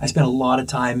career. I spent a lot of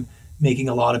time making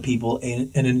a lot of people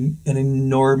an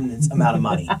enormous amount of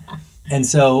money. And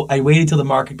so I waited till the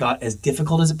market got as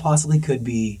difficult as it possibly could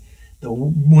be.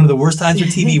 One of the worst times for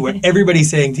TV, where everybody's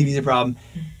saying TV's a problem.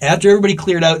 After everybody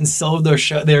cleared out and sold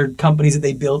their companies that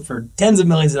they built for tens of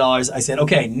millions of dollars, I said,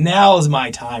 okay, now is my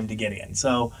time to get in.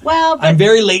 So I'm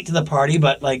very late to the party,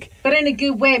 but in a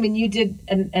good way. I mean, you did,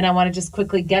 and I want to just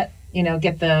quickly get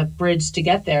the bridge to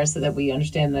get there so that we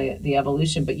understand the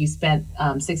evolution. But you spent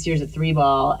 6 years at 3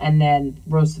 Ball and then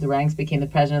rose to the ranks, became the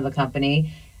president of the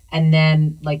company. And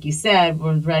then, like you said,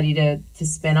 we're ready to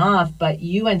spin off, but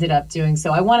you ended up doing,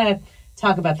 so I want to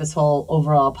talk about this whole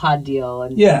overall pod deal.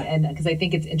 And because I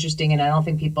think it's interesting, and I don't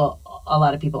think a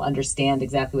lot of people understand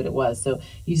exactly what it was. So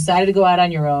you decided to go out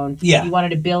on your own. Yeah. You wanted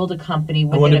to build a company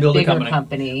within a bigger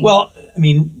company. Well, I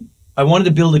mean, I wanted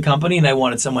to build a company and I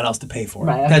wanted someone else to pay for it.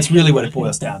 Right, okay. That's really what it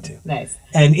boils down to. Nice.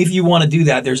 And if you want to do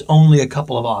that, there's only a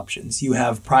couple of options. You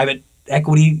have private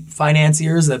equity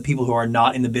financiers, that people who are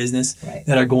not in the business, right,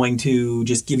 that are going to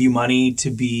just give you money to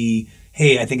be,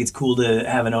 hey, I think it's cool to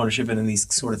have an ownership in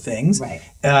these sort of things. Right.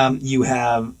 You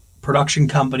have production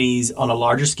companies on a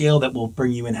larger scale that will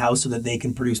bring you in-house so that they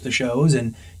can produce the shows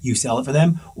and you sell it for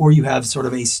them. Or you have sort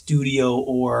of a studio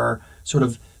or sort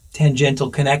of tangential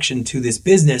connection to this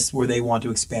business where they want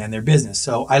to expand their business.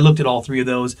 So I looked at all three of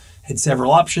those, had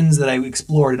several options that I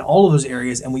explored in all of those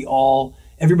areas, and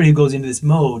everybody who goes into this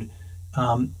mode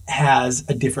has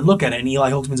a different look at it. And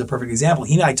Eli Hoeksmann's a perfect example.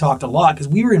 He and I talked a lot because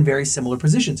we were in very similar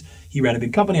positions. He ran a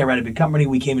big company, I ran a big company.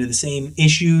 We came into the same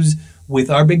issues with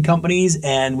our big companies,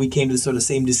 and we came to the sort of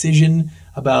same decision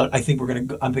about, I think I'm going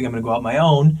to go out on my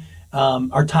own.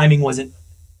 Our timing wasn't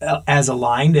as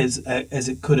aligned as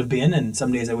it could have been, and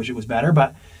some days I wish it was better,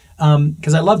 but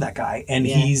because I love that guy, and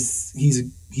he's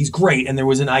great. And there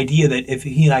was an idea that if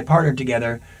he and I partnered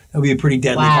together, that would be a pretty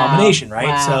deadly combination, right?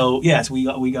 Wow. So yes,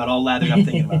 we got all lathered up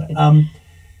thinking about it.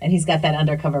 And he's got that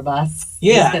undercover boss.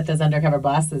 Yeah, he's got those undercover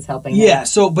bosses helping. Yeah. him.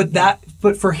 So,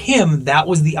 but for him, that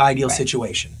was the ideal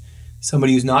situation.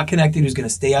 Somebody who's not connected, who's going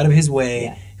to stay out of his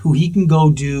way, who he can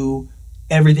go do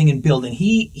everything and build. And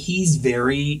he's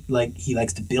very, he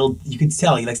likes to build. You could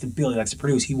tell he likes to build. He likes to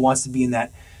produce. He wants to be in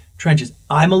that trenches.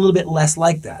 I'm a little bit less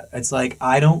like that. It's like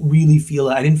I didn't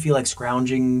feel like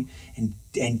scrounging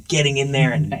and getting in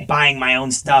there and buying my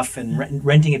own stuff and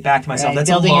renting it back to myself.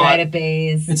 That's building a lot. your edit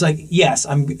bays. It's like, yes,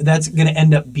 that's going to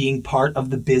end up being part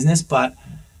of the business, but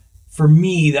for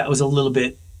me, that was a little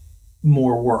bit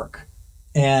more work.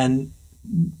 And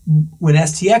when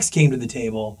STX came to the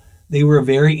table, they were a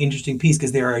very interesting piece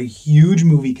because they're a huge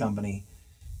movie company.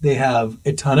 They have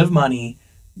a ton of money,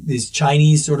 this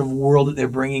Chinese sort of world that they're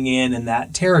bringing in and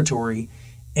that territory,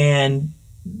 and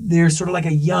they're sort of like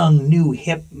a young, new,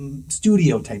 hip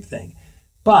studio type thing.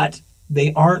 But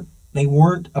they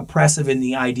weren't oppressive in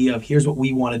the idea of here's what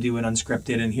we want to do in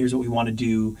unscripted and here's what we want to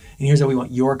do and here's how we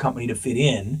want your company to fit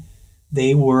in.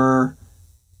 They were,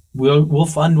 we'll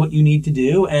fund what you need to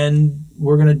do and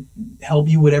we're going to help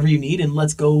you whatever you need and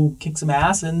let's go kick some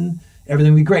ass and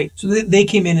everything will be great. So they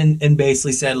came in and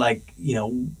basically said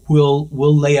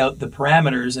we'll lay out the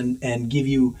parameters and give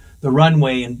you the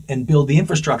runway and build the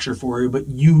infrastructure for you, but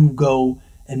you go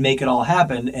and make it all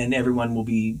happen and everyone will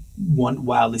be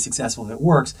wildly successful if it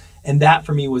works. And that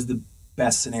for me was the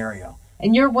best scenario.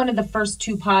 And you're one of the first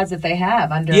two pods that they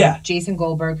have under Jason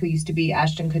Goldberg, who used to be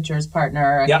Ashton Kutcher's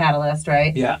partner at Catalyst,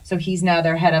 right? Yeah. So he's now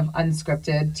their head of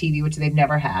unscripted TV, which they've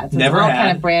never had. So never it's all had.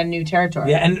 kind of brand new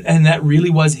territory. Yeah, and that really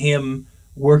was him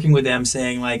working with them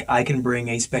saying, I can bring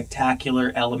a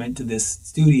spectacular element to this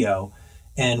studio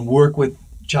and work with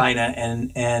China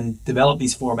and develop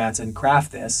these formats and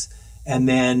craft this. And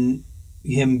then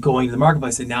him going to the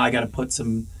marketplace and now I got to put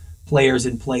some players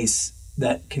in place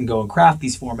that can go and craft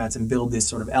these formats and build this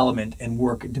sort of element and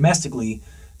work domestically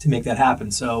to make that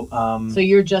happen. So so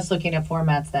you're just looking at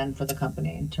formats then for the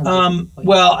company in terms of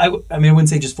well, I wouldn't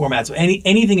say just formats.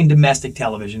 Anything in domestic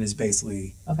television is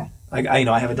basically okay.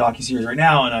 I have a docuseries right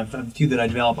now and I've a few that I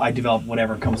develop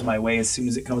whatever comes my way as soon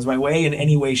as it comes my way in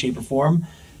any way, shape, or form.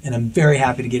 And I'm very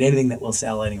happy to get anything that will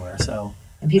sell anywhere. So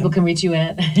and people can reach you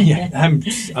at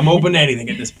I'm open to anything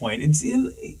at this point.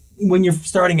 When you're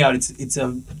starting out, it's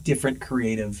a different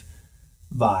creative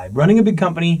vibe. Running a big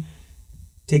company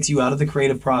takes you out of the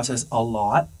creative process a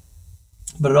lot,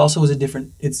 but it also is a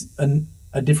different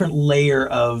layer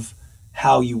of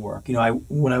how you work.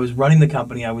 When I was running the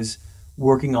company, I was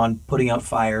working on putting out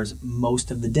fires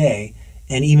most of the day,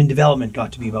 and even development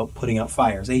got to be about putting out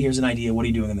fires. Hey, here's an idea. What are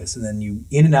you doing in this? And then you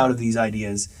in and out of these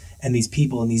ideas and these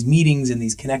people and these meetings and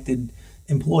these connected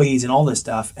employees and all this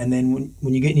stuff. And then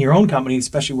when you get in your own company,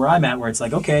 especially where I'm at, where it's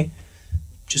like, okay,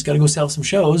 just got to go sell some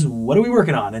shows. What are we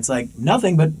working on? It's like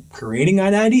nothing but creating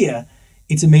an idea.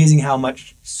 It's amazing how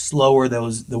much slower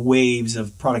the waves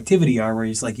of productivity are, where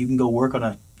it's like you can go work on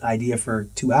an idea for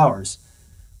 2 hours,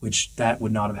 which that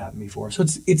would not have happened before. So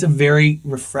it's a very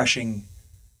refreshing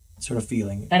sort of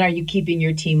feeling. And are you keeping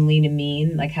your team lean and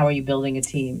mean? Like, how are you building a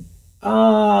team?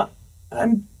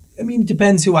 It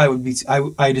depends who I would be.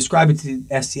 I describe it to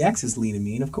STX as lean and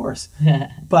mean, of course.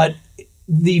 But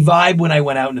the vibe when I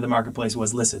went out into the marketplace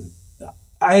was, listen,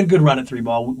 I had a good run at Three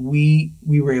Ball. We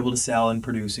were able to sell and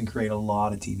produce and create a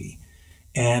lot of TV.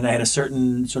 And I had a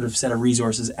certain sort of set of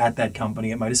resources at that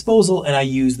company at my disposal, and I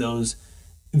used those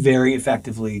very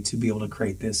effectively to be able to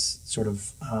create this sort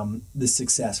of this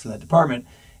success for that department.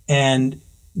 And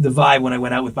the vibe when I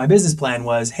went out with my business plan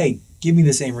was, hey, give me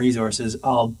the same resources,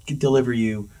 I'll deliver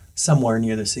you somewhere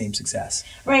near the same success.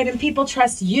 Right, and people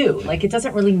trust you. Like, it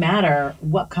doesn't really matter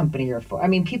what company you're for. I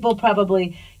mean, people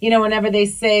probably, whenever they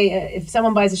say, if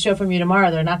someone buys a show from you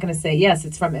tomorrow, they're not going to say, yes,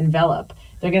 it's from Envelop.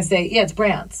 They're going to say, yeah, it's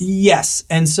Brandt's. Yes,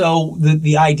 and so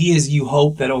the idea is you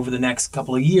hope that over the next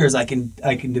couple of years I can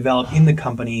develop in the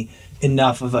company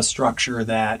enough of a structure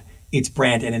that it's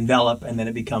Brandt and Envelop, and then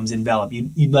it becomes Envelop.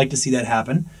 You'd like to see that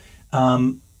happen,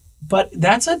 but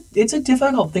it's a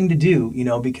difficult thing to do,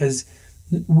 because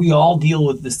we all deal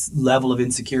with this level of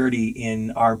insecurity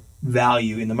in our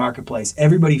value in the marketplace.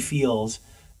 Everybody feels.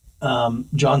 John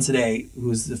Sadeh,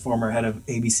 who's the former head of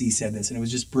ABC, said this, and it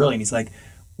was just brilliant. He's like,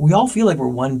 we all feel like we're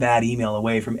one bad email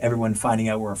away from everyone finding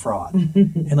out we're a fraud.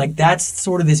 And like, that's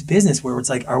sort of this business where it's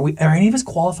like, are any of us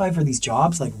qualified for these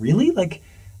jobs? Like, really? Like,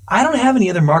 I don't have any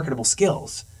other marketable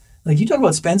skills. Like, you talk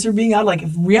about Spencer being out, like,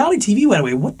 if reality TV went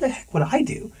away, what the heck would I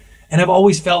do? And I've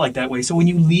always felt like that way. So when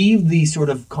you leave the sort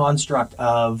of construct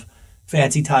of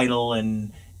fancy title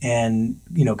and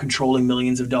controlling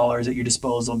millions of dollars at your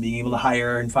disposal, being able to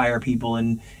hire and fire people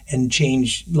and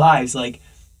change lives, like,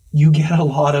 you get a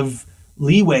lot of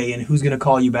leeway in who's going to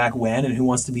call you back when and who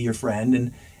wants to be your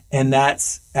friend, and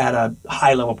that's at a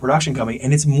high level production company,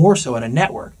 and it's more so at a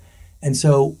network. And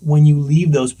so when you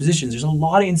leave those positions, there's a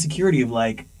lot of insecurity of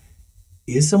like,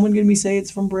 is someone going to say it's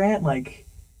from Brandt? Like,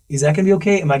 is that going to be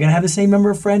okay? Am I going to have the same number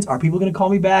of friends? Are people going to call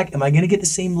me back? Am I going to get the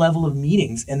same level of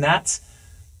meetings? And that's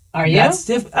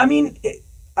I mean,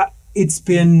 it's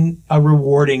been a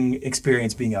rewarding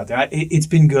experience being out there. It's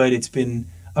been good. It's been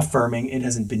affirming. It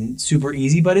hasn't been super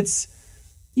easy, but it's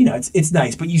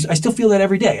nice. But I still feel that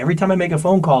every day. Every time I make a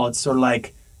phone call, it's sort of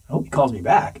like, I hope he calls me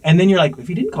back. And then you're like, if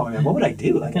he didn't call me back, what would I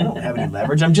do? Like, I don't have any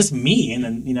leverage. I'm just me. And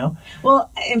then,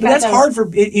 Well, but that's hard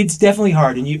it's definitely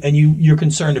hard. And you're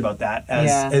concerned about that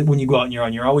as when you go out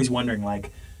and you're always wondering,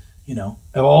 like,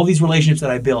 of all these relationships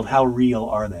that I build, how real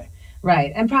are they?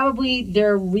 Right. And probably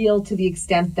they're real to the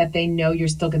extent that they know you're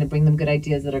still going to bring them good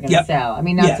ideas that are going to sell. I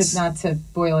mean, not to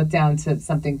boil it down to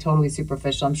something totally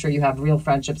superficial. I'm sure you have real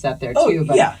friendships out there too.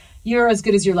 But you're as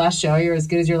good as your last show. You're as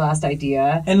good as your last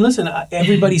idea. And listen,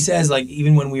 everybody says, like,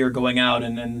 even when we were going out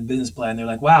and the business plan, they're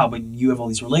like, wow, but you have all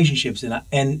these relationships.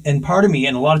 And part of me,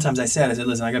 and a lot of times I said,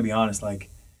 listen, I got to be honest,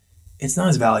 like, it's not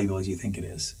as valuable as you think it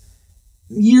is.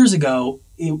 Years ago,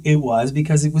 it was,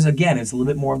 because it's a little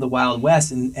bit more of the Wild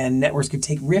West, and networks could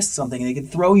take risks on things, and they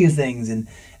could throw you things, and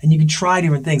you could try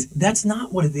different things. That's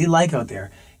not what they like out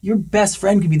there. Your best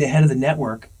friend could be the head of the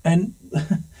network, and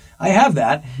I have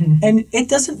that, and it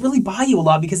doesn't really buy you a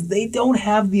lot because they don't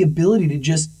have the ability to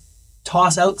just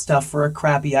toss out stuff for a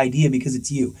crappy idea because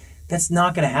it's you. That's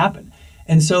not going to happen.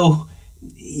 And so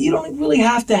you don't really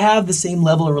have to have the same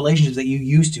level of relationships that you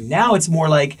used to. Now it's more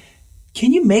like,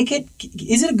 can you make it?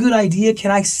 Is it a good idea?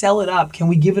 Can I sell it up? Can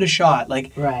we give it a shot?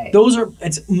 Like, right.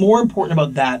 It's more important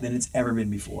about that than it's ever been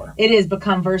before. It is, but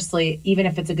conversely, even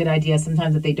if it's a good idea,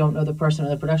 sometimes if they don't know the person or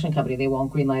the production company, they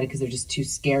won't greenlight it because they're just too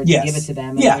scared to give it to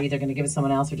them. And they're either going to give it to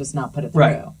someone else or just not put it through.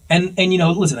 Right. And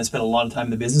listen, I spent a lot of time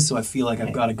in the business, so I feel like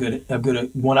I've got a good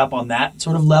one up on that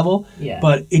sort of level. Yeah.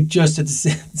 But it just, at the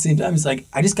same time, it's like,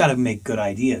 I just got to make good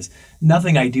ideas.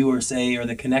 Nothing I do or say or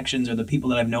the connections or the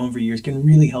people that I've known for years can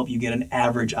really help you get an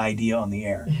average idea on the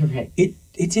air. Right.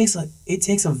 It takes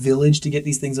a village to get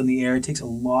these things on the air. It takes a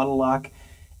lot of luck,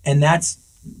 and that's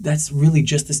really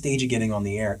just the stage of getting on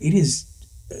the air. It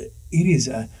is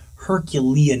a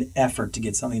Herculean effort to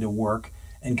get something to work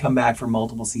and come back for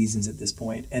multiple seasons at this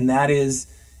point, and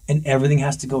everything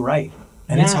has to go right.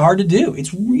 And it's hard to do.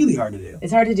 It's really hard to do.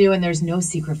 It's hard to do, and there's no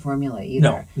secret formula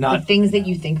either. No, the things that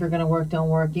you think are going to work don't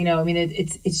work. I mean,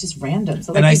 it's just random.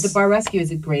 So the Bar Rescue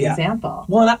is a great example.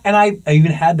 Well, and I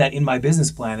even had that in my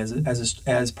business plan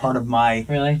as part of my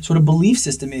sort of belief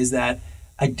system, is that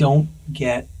I don't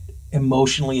get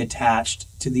emotionally attached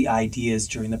to the ideas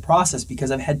during the process, because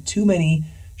I've had too many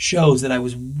shows that I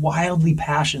was wildly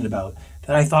passionate about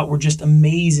that I thought were just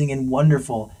amazing and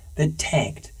wonderful that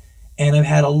tanked. And I've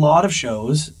had a lot of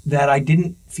shows that I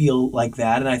didn't feel like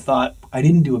that, and I thought I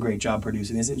didn't do a great job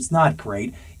producing this. It's not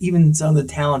great. Even some of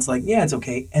the talent's like, yeah, it's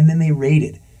okay. And then they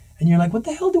rated. And you're like, what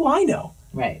the hell do I know?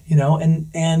 Right.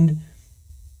 And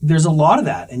there's a lot of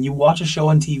that. And you watch a show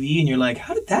on TV and you're like,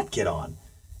 how did that get on?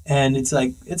 And it's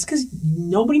like, it's because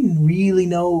nobody really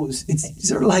knows. It's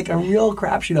sort of like a real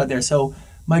crapshoot out there. So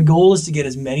my goal is to get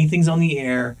as many things on the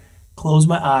air, close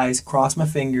my eyes, cross my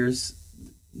fingers,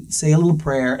 say a little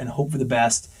prayer, and hope for the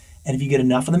best. And if you get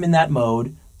enough of them in that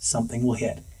mode, something will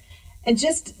hit. And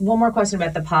just one more question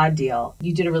about the pod deal.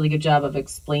 You did a really good job of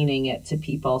explaining it to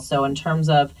people. So in terms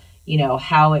of,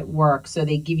 how it works, so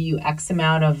they give you X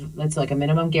amount of, it's like a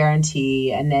minimum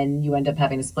guarantee, and then you end up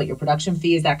having to split your production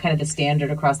fee. Is that kind of the standard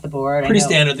across the board? Pretty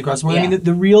standard across the board. Yeah. I mean,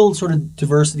 the real sort of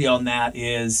diversity on that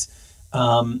is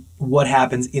what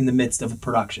happens in the midst of a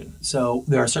production. So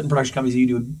there are certain production companies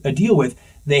you do a deal with.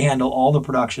 They handle all the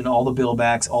production, all the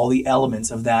billbacks, all the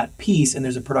elements of that piece, and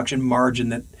there's a production margin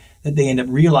that they end up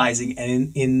realizing.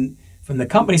 And in from the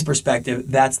company's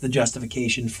perspective, that's the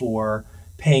justification for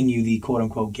paying you the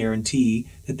quote-unquote guarantee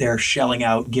that they're shelling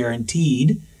out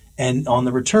guaranteed. And on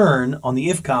the return, on the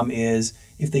IFCOM is,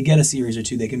 if they get a series or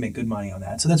two, they can make good money on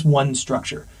that. So that's one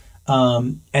structure.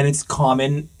 And it's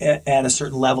common at a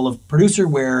certain level of producer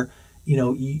where,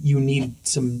 you need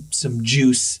some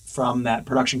juice from that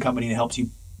production company that helps you,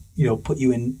 put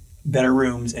you in better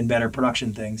rooms and better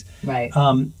production things. Right.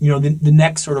 The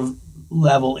next sort of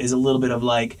level is a little bit of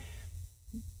like,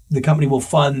 the company will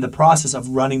fund the process of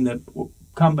running the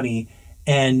company,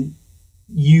 and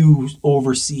you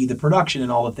oversee the production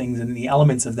and all the things and the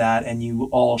elements of that, and you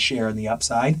all share in the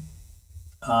upside.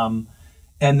 And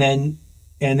then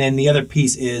the other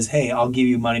piece is, hey, I'll give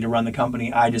you money to run the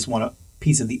company. I just want a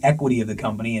piece of the equity of the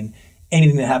company, and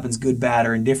anything that happens, good, bad,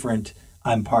 or indifferent,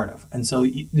 I'm part of. And so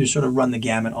you sort of run the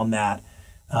gamut on that.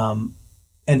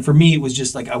 And for me, it was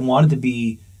just like, I wanted to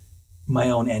be my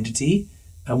own entity.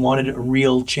 I wanted a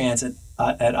real chance at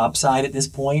upside at this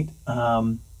point.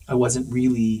 I wasn't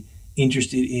really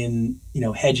interested in,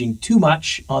 hedging too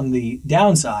much on the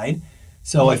downside.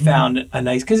 So I found a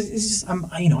nice, because it's just,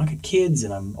 I got kids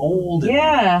and I'm old. And,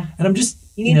 yeah. And I'm just,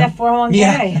 you need that 401k.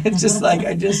 Yeah. It's just like,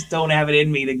 I just don't have it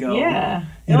in me to go. Yeah.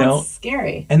 It's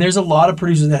scary. And there's a lot of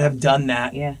producers that have done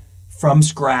that from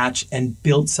scratch and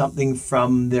built something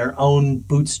from their own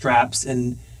bootstraps.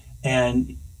 And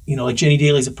like Jenny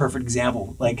Daly's a perfect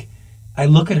example. Like, I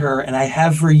look at her, and I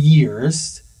have for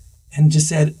years, and just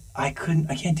said, I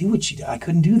can't do what she did. I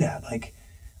couldn't do that. Like,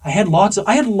 I had lots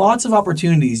of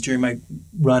opportunities during my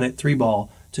run at 3Ball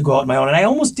to go out on my own, and I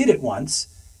almost did it once,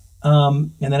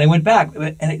 and then I went back,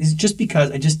 and it's just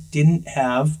because I just didn't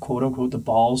have, quote unquote, the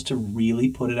balls to really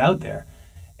put it out there.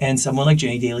 And someone like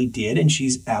Jenny Daly did, and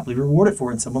she's aptly rewarded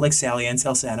for it. And someone like Sally Ann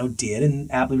Salsano did, and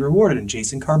aptly rewarded, and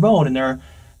Jason Carbone, and there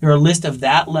are a list of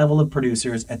that level of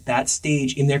producers at that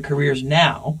stage in their careers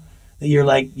now that you're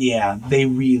like, yeah, they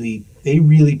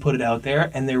really put it out there.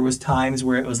 And there was times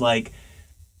where it was like,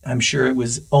 I'm sure it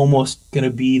was almost going to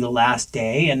be the last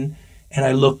day. And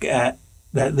I look at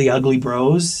the Ugly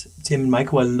Bros, Tim and Mike,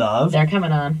 who I love. They're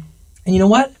coming on. And you know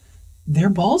what? They're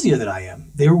ballsier than I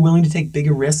am. They were willing to take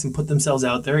bigger risks and put themselves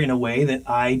out there in a way that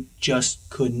I just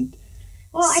couldn't.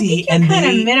 Well, I think you're kind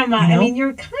of minimizing. I mean,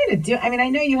 you're kind of doing. I mean, I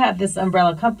know you have this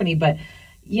umbrella company, but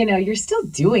you're still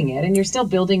doing it, and you're still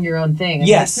building your own thing.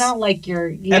 Yes, it's not like you're.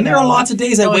 And there are lots of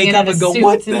days I wake up and go,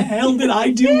 "What the hell did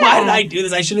I do? Why did I do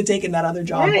this? I should have taken that other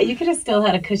job." Right, you could have still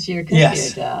had a cushier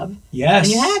job. Yes,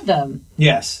 and you had them.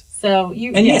 Yes. So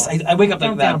you. And yes, I wake up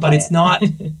like that, but it's not.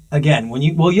 Again,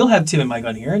 you'll have Tim and Mike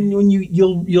on here, and when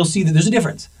you'll see that there's a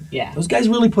difference. Yeah. Those guys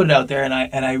really put it out there, and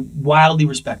I wildly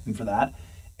respect them for that.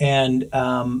 And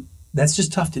that's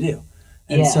just tough to do.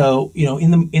 And so,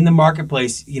 in the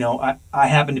marketplace, I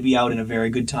happen to be out in a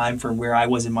very good time for where I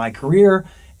was in my career.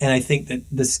 And I think that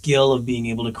the skill of being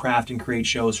able to craft and create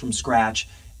shows from scratch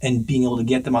and being able to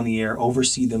get them on the air,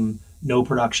 oversee them, know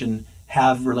production,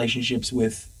 have relationships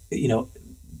with,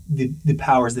 the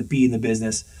powers that be in the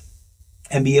business,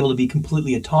 and be able to be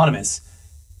completely autonomous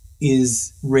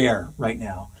is rare right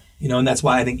now. And that's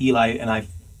why I think Eli and I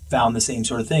found the same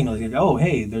sort of thing. Like, oh,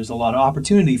 hey, there's a lot of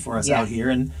opportunity for us out here.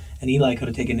 And Eli could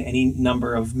have taken any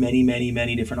number of many, many,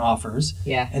 many different offers.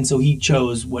 Yeah. And so he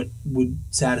chose what would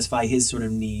satisfy his sort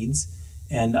of needs.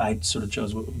 And I sort of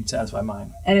chose what would satisfy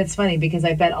mine. And it's funny because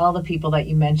I bet all the people that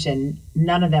you mentioned,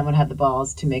 none of them would have the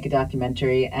balls to make a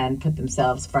documentary and put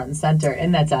themselves front and center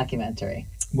in that documentary.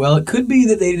 Well, it could be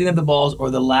that they didn't have the balls or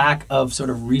the lack of sort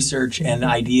of research and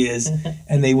ideas,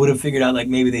 and they would have figured out like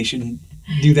maybe they shouldn't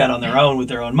do that on their own with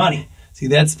their own money. See,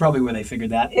 that's probably where they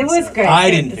figured that. It was great. I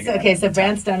didn't figure that out. Okay, so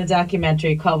Brant's done a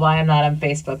documentary called Why I'm Not on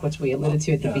Facebook, which we alluded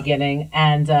to at the beginning.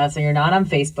 And so you're not on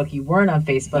Facebook. You weren't on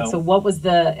Facebook. No. So what was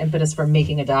the impetus for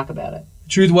making a doc about it?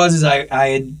 Truth was I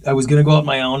was going to go out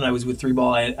my own. I was with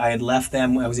 3Ball. I had left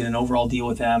them. I was in an overall deal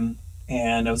with them.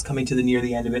 And I was coming to near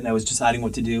the end of it, and I was deciding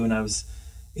what to do. And I was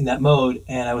in that mode.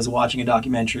 And I was watching a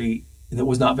documentary that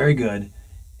was not very good.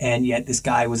 And yet this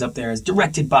guy was up there as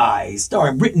directed by,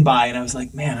 starring, written by, and I was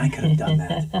like, man, I could have done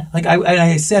that. Like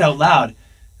I said out loud, I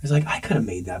was like, I could have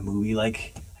made that movie.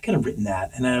 Like I could have written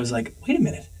that. And then I was like, wait a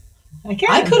minute. I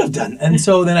can. I could have done. And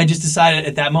so then I just decided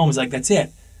at that moment, I was like, that's it.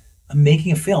 I'm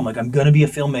making a film. Like, I'm going to be a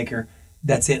filmmaker.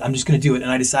 That's it. I'm just going to do it. And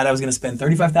I decided I was going to spend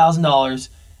 $35,000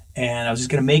 and I was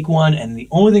just going to make one. And the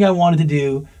only thing I wanted to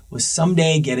do was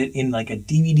someday get it in like a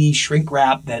DVD shrink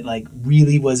wrap that like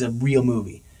really was a real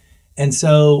movie. And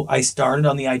so I started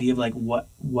on the idea of like what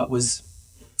was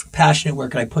passionate, where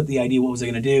could I put the idea, what was I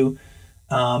going to do?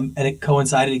 And it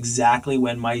coincided exactly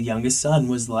when my youngest son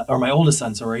my oldest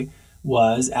son,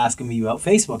 was asking me about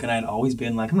Facebook. And I had always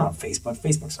been like, I'm not on Facebook.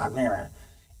 Facebook's not there.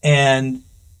 And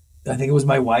I think it was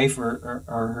my wife or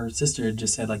her sister had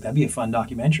just said, like, that'd be a fun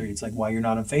documentary. It's like, why you're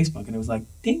not on Facebook? And it was like,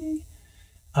 ding.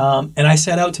 And I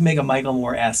set out to make a Michael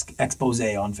Moore-esque expose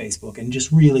on Facebook and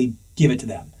just really give it to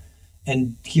them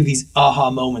and give these aha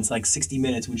moments, like 60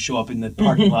 Minutes would show up in the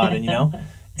parking lot and,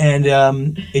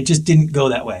 and it just didn't go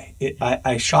that way.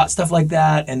 I shot stuff like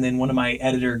that. And then one of my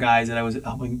editor guys that I was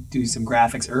helping do some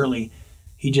graphics early,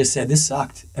 he just said, this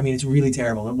sucked. I mean, it's really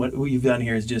terrible. What you've done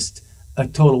here is just a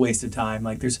total waste of time.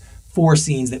 Like, there's 4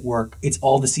 scenes that work. It's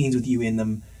all the scenes with you in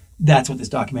them. That's what this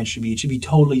documentary should be. It should be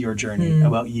totally your journey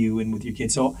about you and with your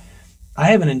kids. So I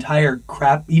have an entire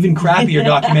even crappier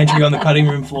documentary on the cutting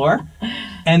room floor.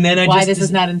 And then Why this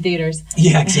is not in theaters.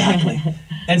 Yeah, exactly.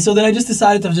 And so then I just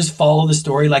decided to just follow the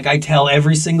story. Like, I tell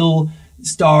every single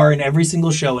star and every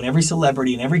single show and every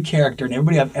celebrity and every character and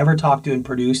everybody I've ever talked to and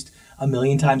produced a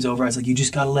million times over. I was like, you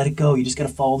just got to let it go. You just got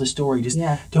to follow the story.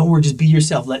 Don't worry, just be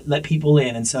yourself. Let people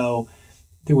in. And so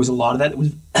there was a lot of that. It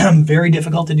was very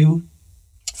difficult to do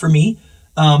for me.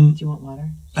 Do you want water?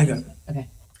 I got it. Okay.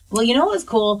 Well, you know what was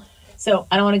cool? So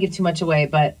I don't want to give too much away,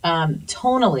 but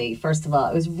tonally, first of all,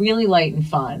 it was really light and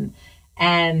fun.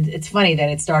 And it's funny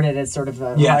that it started as sort of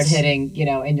a hard-hitting,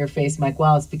 in-your-face Mike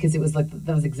Wallace, because it was like,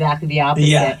 that was exactly the opposite.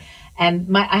 Yeah.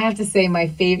 And I have to say, my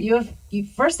favorite,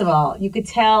 first of all, you could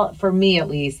tell, for me at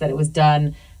least, that it was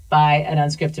done by an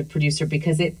unscripted producer,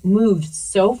 because it moved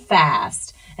so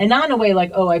fast. And not in a way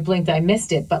like, oh, I blinked, I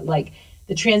missed it, but like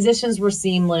the transitions were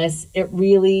seamless.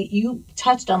 You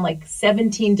touched on like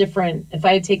 17 different, if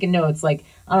I had taken notes, like,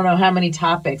 I don't know how many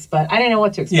topics, but I didn't know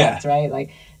what to expect, right?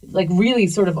 Like really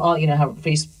sort of all, how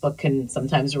Facebook can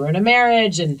sometimes ruin a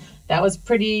marriage, and that was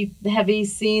pretty heavy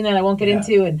scene that I won't get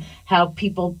into, and how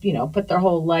people, put their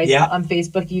whole life on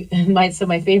Facebook. So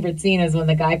my favorite scene is when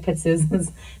the guy puts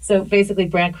so basically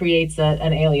Brant creates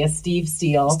an alias, Steve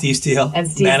Steele. Steve Steele. And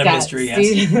Steve's Man of Mystery,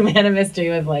 yes. Man of Mystery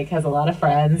has a lot of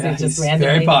friends. Yeah, and just he's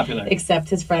randomly very popular. Accept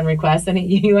his friend request. And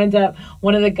you end up,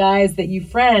 one of the guys that you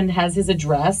friend has his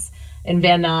address in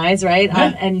Van Nuys, right?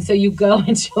 Yeah. And so you go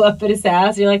and show up at his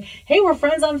house. You're like, hey, we're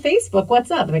friends on Facebook. What's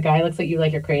up? And the guy looks at you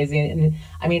like you're crazy. And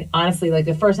I mean, honestly, like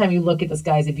the first time you look at this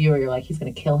guy as a viewer, you're like, he's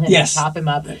going to kill him and chop him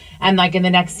up. And like in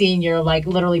the next scene, you're like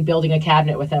literally building a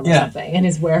cabinet with him or something in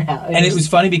his warehouse. And it was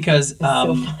funny because...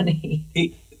 so funny.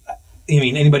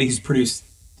 Anybody who's produced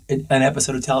an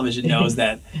episode of television knows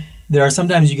that there are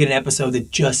sometimes you get an episode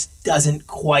that just doesn't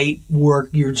quite work.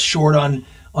 You're short on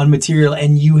material,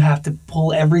 and you have to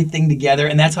pull everything together.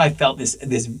 And that's how I felt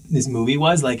this movie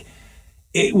was. Like,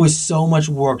 it was so much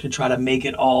work to try to make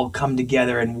it all come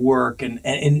together and work.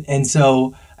 And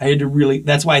so I had to really,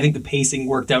 that's why I think the pacing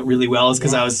worked out really well, is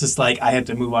because I was just like, I had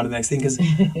to move on to the next thing. Because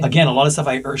again, a lot of stuff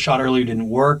I shot earlier didn't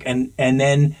work. And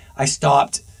then I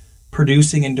stopped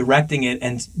producing and directing it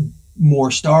and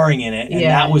more starring in it. And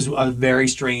that was a very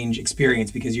strange experience,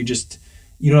 because you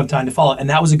don't have time to follow. And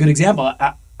that was a good example.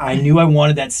 I knew I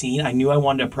wanted that scene. I knew I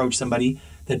wanted to approach somebody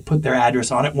that put their address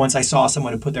on it. Once I saw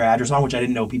someone who put their address on, which I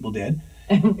didn't know people did.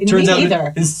 Turns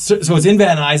out, so it's in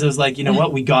Van Nuys. I was like, you know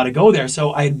what, we got to go there.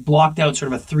 So I had blocked out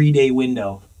sort of a 3-day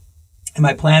window. And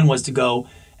my plan was to go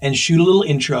and shoot a little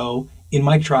intro in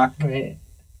my truck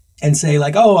and say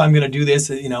like, oh, I'm going to do this,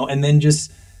 and then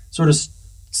just sort of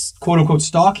quote unquote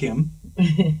stalk him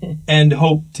and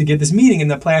hope to get this meeting. And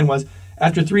the plan was,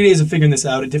 after 3 days of figuring this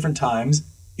out at different times,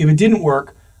 if it didn't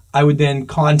work, I would then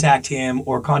contact him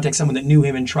or contact someone that knew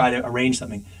him and try to arrange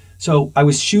something. So I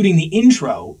was shooting the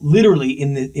intro literally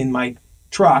in my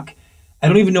truck. I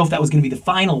don't even know if that was going to be the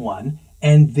final one.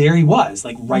 And there he was,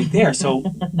 like right there. So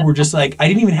we're just like, I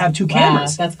didn't even have 2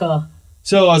 cameras. Wow, that's cool.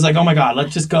 So I was like, oh my God,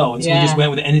 let's just go. And so we just went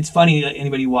with it. And it's funny,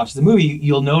 anybody who watches the movie,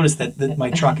 you'll notice that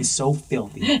my truck is so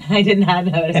filthy. I did not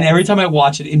notice. And every time I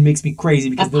watch it, it makes me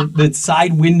crazy, because the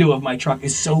side window of my truck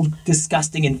is so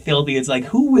disgusting and filthy. It's like,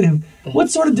 what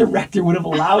sort of director would have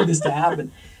allowed this to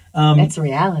happen? That's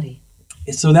reality.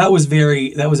 So that was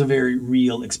a very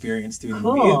real experience doing the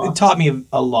movie. It taught me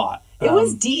a lot. It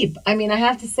was deep. I mean, I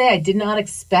have to say, I did not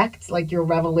expect like your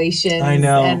revelations. I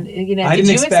know. And, you know, I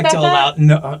didn't expect to that? allow.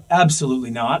 No,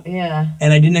 absolutely not. Yeah.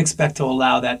 And I didn't expect to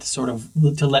allow that to sort of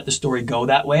to let the story go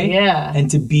that way. Yeah.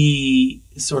 And to be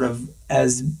sort of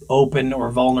as open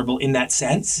or vulnerable in that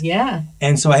sense. Yeah.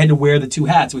 And so I had to wear the two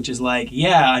hats, which is like,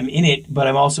 yeah, I'm in it, but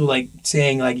I'm also like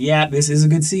saying like, yeah, this is a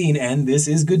good scene and this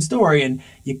is good story, and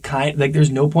you like, there's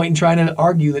no point in trying to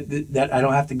argue that I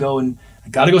don't have to go and I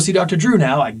got to go see Dr. Drew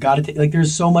now. I got to like,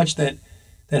 there's so much that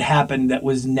happened that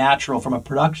was natural from a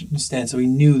production stand. So we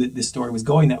knew that this story was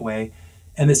going that way,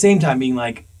 and at the same time being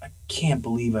like, I can't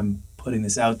believe I'm putting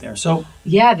this out there. So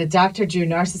yeah, the Dr. Drew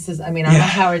narcissist. I mean, I'm a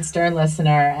Howard Stern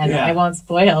listener, and I won't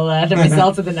spoil the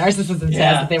results of the narcissism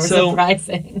test. They were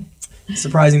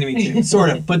surprising to me too,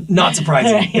 sort of, but not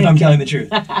surprising if I'm telling the truth.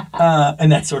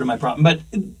 And that's sort of my problem. But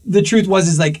the truth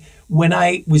is like, when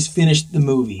I was finished the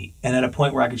movie and at a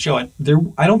point where I could show it,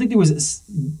 I don't think there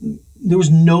was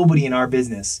nobody in our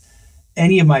business,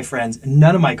 any of my friends,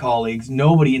 none of my colleagues,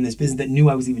 nobody in this business that knew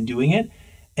I was even doing it,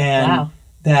 and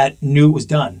that knew it was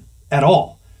done at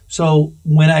all. So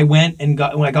when I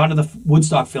got into the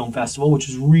Woodstock Film Festival, which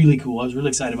was really cool, I was really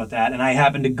excited about that, and I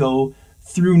happened to go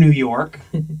through New York,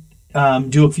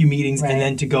 do a few meetings, and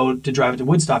then to drive to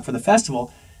Woodstock for the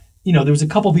festival. You know, there was a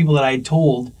couple people that I had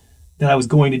told that I was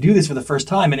going to do this for the first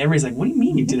time, and everybody's like, "What do you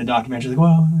mean you did a documentary?" Like,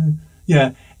 well,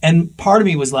 yeah. And part of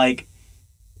me was like,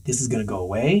 "This is going to go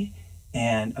away,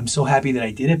 and I'm so happy that I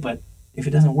did it. But if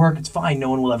it doesn't work, it's fine. No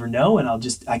one will ever know, and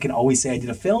I can always say I did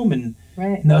a film, and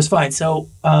that was fine." So,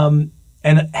 and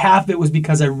half of it was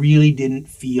because I really didn't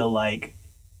feel like.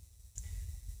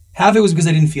 Half of it was because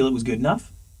I didn't feel it was good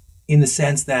enough, in the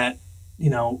sense that,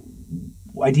 you know,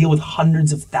 I deal with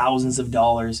hundreds of thousands of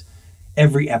dollars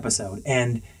every episode,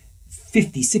 and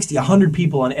 50, 60, 100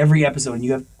 people on every episode, and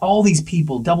you have all these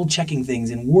people double checking things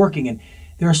and working, and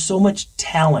there is so much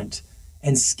talent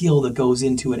and skill that goes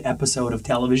into an episode of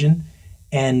television,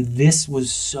 and this was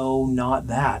so not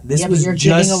that. This was you're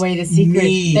just giving away the secret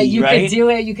me, that you right? could do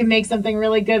it. You can make something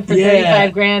really good for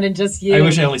 $35,000 and just you. I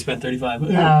wish I only spent 35.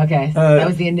 Oh, okay. That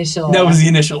was the initial. That was the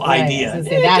initial idea. I was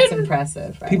gonna say, that's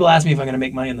impressive. Right? People ask me if I'm going to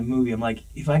make money on the movie. I'm like,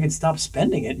 if I could stop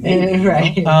spending it, maybe.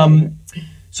 Right.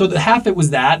 So the half it was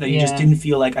that you just didn't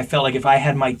feel like, I felt like if I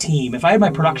had my team, if I had my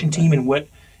production team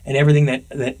and everything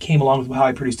that came along with how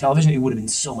I produced television, it would have been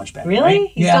so much better. Really?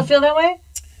 Right? You still feel that way?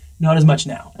 Not as much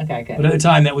now. Okay, good. But at the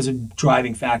time, that was a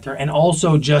driving factor. And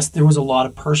also just, there was a lot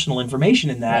of personal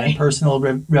information in that and personal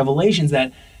revelations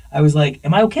that I was like,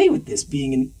 am I okay with this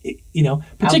being,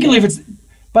 particularly if it's,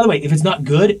 by the way, if it's not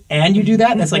good and you do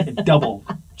that, that's like a double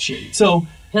shit. So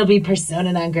he'll be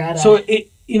persona non grata. So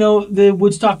the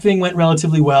Woodstock thing went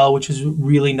relatively well, which was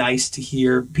really nice to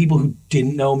hear. People who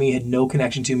didn't know me, had no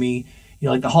connection to me,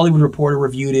 like the Hollywood Reporter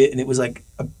reviewed it, and it was like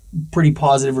a pretty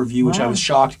positive review, which I was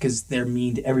shocked because they're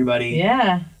mean to everybody.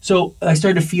 Yeah. So I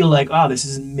started to feel like, this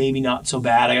is maybe not so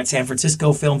bad. I got San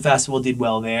Francisco Film Festival, did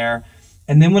well there.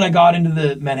 And then when I got into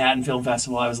the Manhattan Film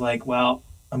Festival, I was like, well,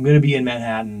 I'm going to be in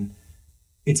Manhattan.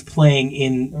 It's playing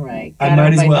in... Right. I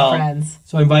might as well.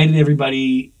 So I invited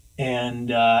everybody, and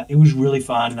it was really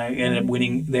fun, and I ended up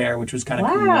winning there, which was kind of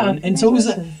cool. And so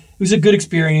it was a good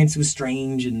experience. It was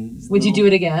strange. And would you do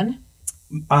it again?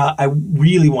 I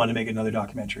really wanted to make another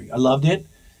documentary. I loved it,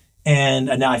 and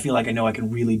now I feel like I know I can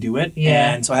really do it.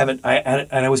 Yeah. And so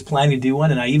I was planning to do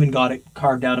one, and I even got it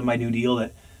carved out of my new deal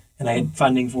and I had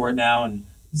funding for it now, and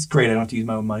it's great. I don't have to use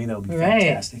my own money. That would be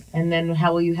fantastic. And then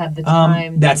how will you have the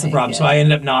time? That's the problem. So I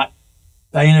ended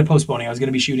up postponing. I was going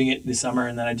to be shooting it this summer,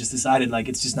 and then I just decided like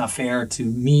it's just not fair to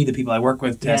me, the people I work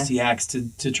with, to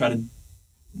STX, to try to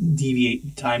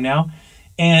deviate time now.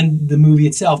 And the movie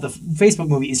itself, the Facebook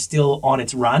movie, is still on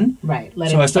its run. Right.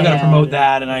 So I still got to promote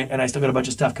that, and I still got a bunch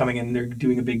of stuff coming in. They're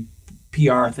doing a big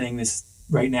PR thing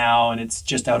right now, and it's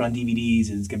just out on DVDs,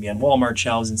 and it's going to be on Walmart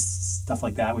shelves and stuff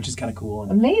like that, which is kind of cool.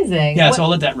 And amazing. Yeah, so I'll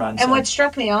let that run. And what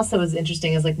struck me also as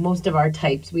interesting is like most of our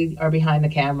types, we are behind the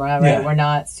camera, right? Yeah. We're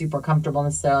not super comfortable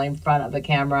necessarily in front of the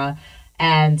camera.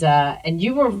 And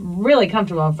you were really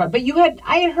comfortable in front. But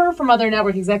I had heard from other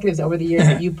network executives over the years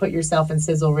that you put yourself in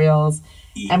sizzle reels,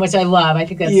 and which I love. I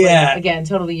think that's, again,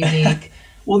 totally unique.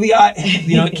 Well,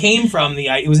 it came from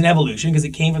it was an evolution, because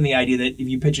it came from the idea that if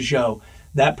you pitch a show,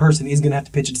 that person is going to have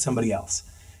to pitch it to somebody else.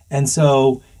 And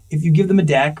so if you give them a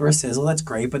deck or a sizzle, that's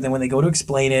great. But then when they go to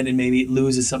explain it, and maybe it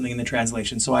loses something in the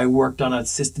translation. So I worked on a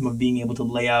system of being able to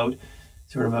lay out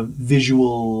sort of a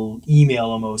visual email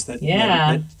almost that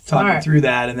talked me through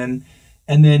that. And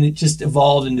then it just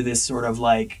evolved into this sort of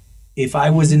like, if I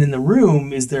wasn't in the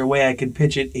room, is there a way I could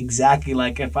pitch it exactly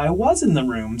like if I was in the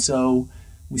room? So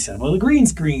we set up a green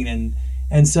screen,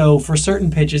 And so for certain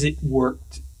pitches, it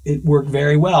worked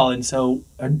very well. And so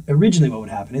originally what would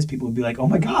happen is people would be like, oh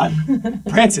my God,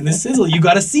 Branson, this sizzle, you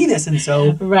got to see this. And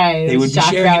so they would be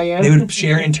sharing, they would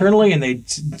share internally, and they'd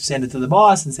send it to the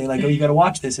boss and say like, oh, you got to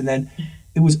watch this. And then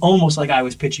it was almost like I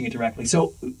was pitching it directly.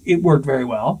 So it worked very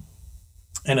well.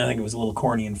 And I think it was a little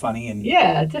corny and funny, and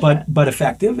but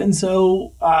effective. And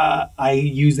so I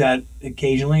use that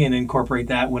occasionally and incorporate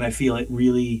that when I feel it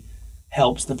really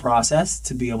helps the process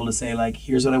to be able to say like,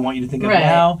 here's what I want you to think of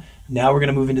now. Now we're going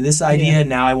to move into this idea. Yeah.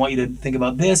 Now I want you to think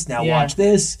about this. Now watch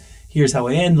this. Here's how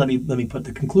it ends. Let me put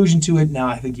the conclusion to it. Now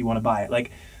I think you want to buy it.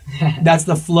 Like that's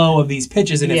the flow of these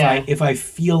pitches. And if I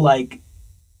feel like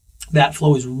that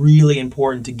flow is really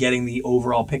important to getting the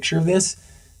overall picture of this,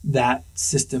 that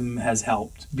system has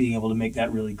helped being able to make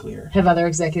that really clear. Have other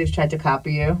executives tried to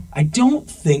copy you? I don't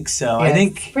think so. Yeah, I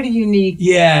think it's pretty unique.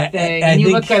 Yeah, thing. And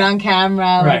you look good on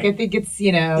camera. Right. Like I think it's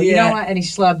you don't want any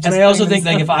schlub. And I also think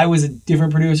like if I was a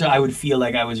different producer, I would feel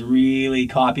like I was really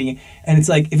copying. And it's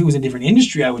like if it was a different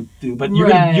industry, I would do. But you're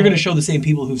gonna show the same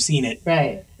people who've seen it,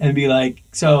 right? And be like,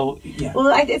 so yeah. Well,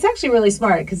 it's actually really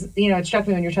smart because it struck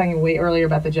me when you were talking way earlier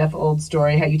about the Jeff Old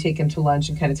story, how you take him to lunch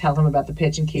and kind of tell him about the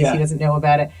pitch in case he doesn't know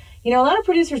about it. A lot of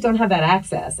producers don't have that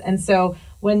access. And so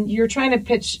when you're trying to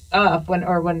pitch up, when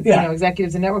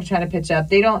executives and networks trying to pitch up,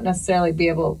 they don't necessarily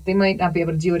they might not be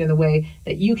able to do it in the way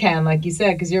that you can, like you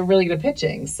said, because you're really good at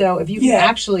pitching. So if you can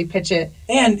actually pitch it.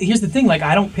 And here's the thing, like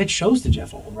I don't pitch shows to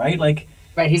Jeff Old, right? Like,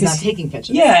 right, he's not taking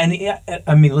pitches. Yeah, and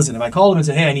I mean, listen, if I called him and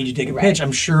said, hey, I need you to take a pitch,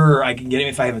 I'm sure I can get him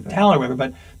if I have a talent or whatever,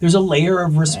 but there's a layer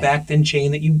of respect and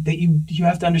chain that you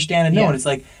have to understand and know. And it's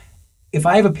like, if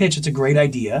I have a pitch, it's a great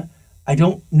idea. I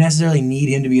don't necessarily need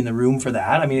him to be in the room for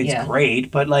that. I mean, it's great,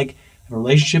 but like I have a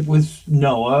relationship with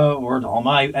Noah or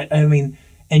Dalma. I mean,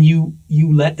 and you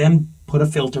let them put a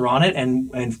filter on it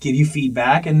and give you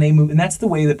feedback, and they move, and that's the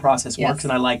way the process works,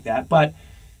 and I like that. But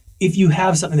if you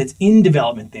have something that's in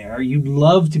development there, you'd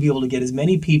love to be able to get as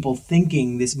many people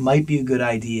thinking this might be a good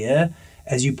idea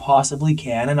as you possibly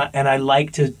can, and I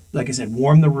like to, like I said,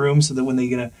 warm the room so that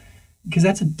when because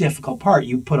that's a difficult part.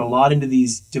 You put a lot into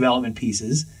these development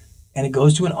pieces. And it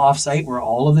goes to an offsite where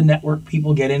all of the network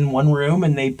people get in one room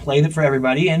and they play it for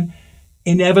everybody. And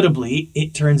inevitably,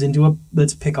 it turns into a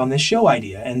let's pick on this show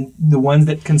idea. And the ones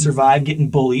that can survive getting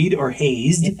bullied or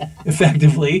hazed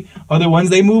effectively are the ones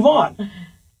they move on.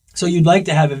 So you'd like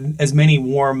to have as many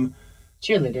warm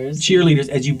cheerleaders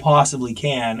as you possibly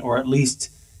can, or at least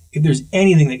if there's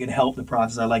anything that can help the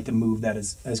process, I like to move that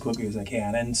as quickly as I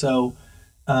can. And so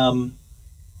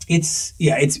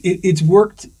it's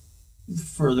worked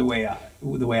for the way I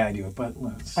do it, but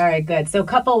all right, good. So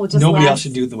couple with just nobody else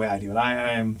should do it the way I do it.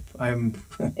 I'm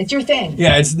it's your thing.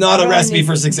 Yeah, it's not a recipe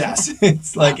for success.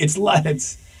 It's like it's.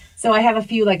 So I have a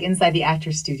few like inside the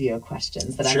actor studio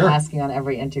questions that I'm asking on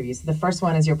every interview. So the first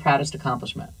one is your proudest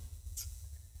accomplishment.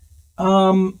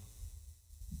 Probably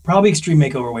Extreme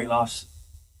Makeover Weight Loss.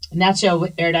 And that show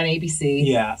aired on ABC.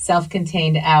 Yeah.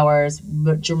 Self-contained hours,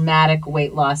 dramatic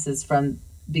weight losses from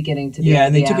beginning to the end. Yeah,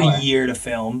 and they took a year to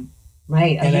film.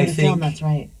 Right, I think that's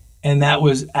right. And that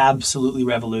was absolutely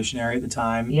revolutionary at the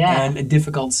time. Yeah. And a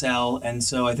difficult sell. And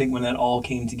so I think when that all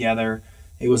came together,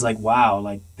 it was like, wow,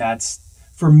 like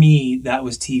for me, that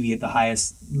was TV at the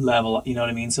highest level. You know what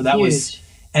I mean? So that was,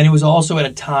 and it was also at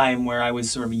a time where I was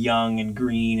sort of young and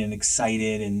green and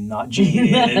excited and not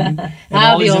jaded and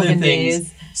all these other things.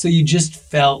 Days. So you just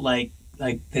felt like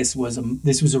this was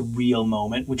a real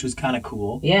moment, which was kind of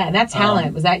cool. Yeah, and that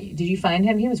talent did you find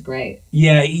him? He was great.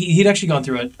 Yeah, he'd actually gone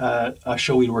through a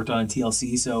show we'd worked on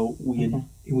TLC, so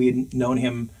we had known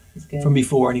him from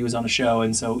before, and he was on a show,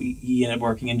 and so he ended up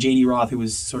working. And JD Roth, who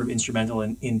was sort of instrumental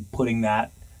in putting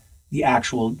the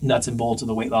actual nuts and bolts of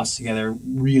the weight loss together,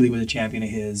 really was a champion of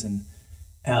his, and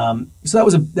so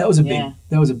that was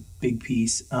a big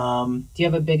piece. Do you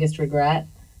have a biggest regret?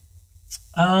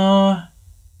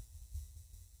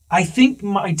 I think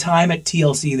my time at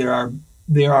TLC,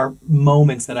 there are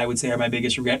moments that I would say are my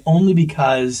biggest regret, only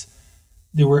because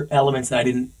there were elements that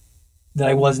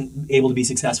I wasn't able to be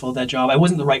successful at that job. I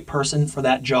wasn't the right person for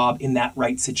that job in that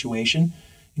right situation.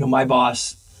 My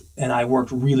boss and I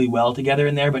worked really well together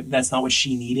in there, but that's not what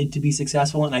she needed to be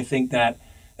successful. And I think that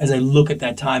as I look at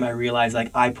that time, I realize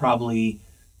like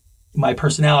my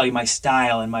personality, my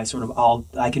style, and my sort of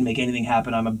I can make anything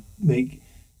happen.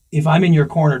 If I'm in your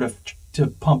corner to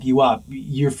pump you up,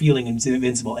 you're feeling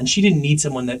invincible. And she didn't need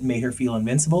someone that made her feel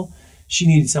invincible. She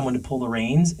needed someone to pull the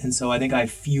reins. And so I think I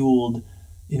fueled,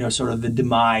 sort of the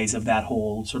demise of that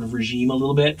whole sort of regime a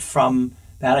little bit from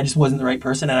that. I just wasn't the right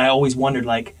person. And I always wondered,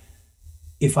 like,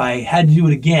 if I had to do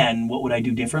it again, what would I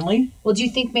do differently? Well, do you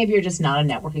think maybe you're just not a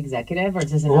network executive, or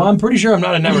does it? Well, I'm pretty sure I'm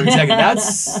not a network executive.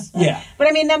 That's But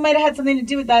I mean, that might have had something to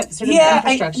do with that sort of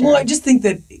infrastructure. I just think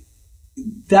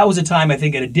that was a time, I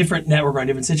think, at a different network or a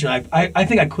different situation. I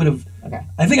think I could have. Okay.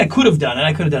 I think I could have done, and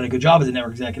I could have done a good job as a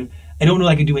network executive. I don't know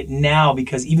I could do it now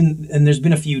because and there's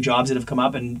been a few jobs that have come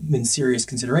up and been serious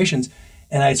considerations,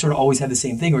 and I sort of always had the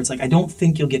same thing where it's like, I don't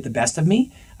think you'll get the best of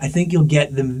me. I think you'll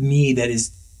get the me that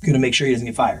is going to make sure he doesn't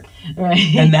get fired. Right.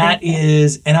 And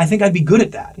I think I'd be good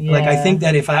at that. Yeah. Like, I think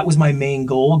that if that was my main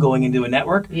goal going into a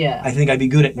network, I think I'd be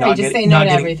good at not just getting... say no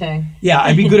to everything. Yeah,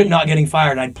 I'd be good at not getting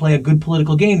fired, and I'd play a good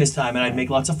political game this time, and I'd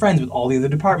make lots of friends with all the other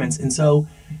departments. And so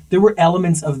there were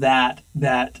elements of that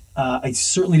I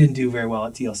certainly didn't do very well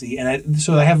at TLC. And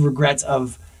so I have regrets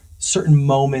of certain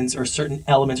moments or certain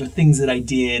elements or things that I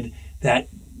did that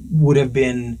would have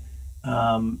been...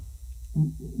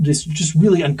 just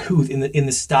really uncouth in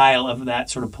the style of that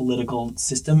sort of political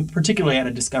system, particularly at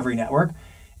a Discovery Network,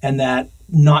 and that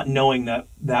not knowing that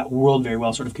world very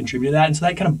well sort of contributed to that. And so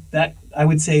that I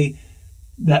would say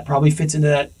that probably fits into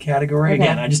that category. Okay.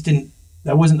 Again, I just didn't.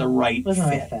 That wasn't the right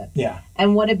fit. Yeah.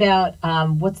 And what about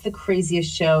what's the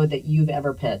craziest show that you've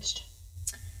ever pitched?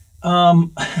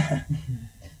 I've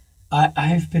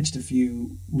pitched a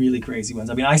few really crazy ones.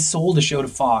 I mean, I sold a show to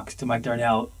Fox, to Mike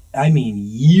Darnell,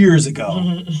 years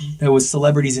ago. That was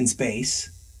Celebrities in Space.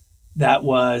 That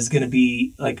was going to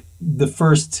be like the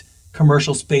first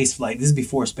commercial space flight. This is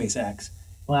before SpaceX.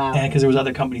 Wow. And because there was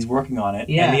other companies working on it.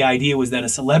 Yeah. And the idea was that a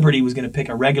celebrity was going to pick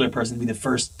a regular person to be the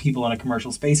first people on a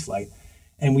commercial space flight.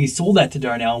 And we sold that to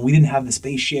Darnell, and we didn't have the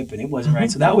spaceship, and it wasn't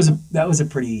right. So that was a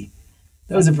pretty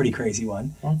crazy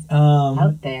one. That's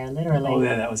out there, literally. Oh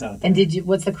yeah, that was out there. And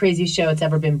what's the craziest show that's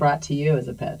ever been brought to you as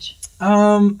a pitch?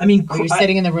 Where you're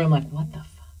sitting in the room like, what the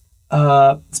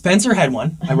fuck? Spencer had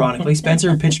one, ironically.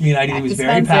 Spencer pitched me an idea he was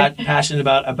very passionate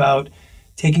about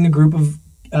taking a group of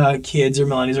kids or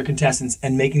millennials or contestants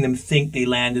and making them think they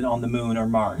landed on the moon or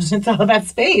Mars. It's all about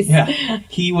space. Yeah.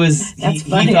 He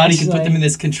thought he could put them in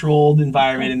this controlled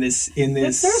environment, in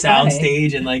this sound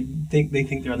stage, and like they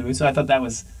think they're on the moon. So I thought that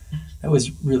was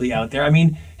really out there. I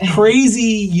mean,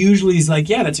 crazy usually is like,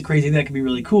 yeah, that's a crazy thing. That could be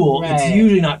really cool. Right. It's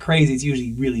usually not crazy. It's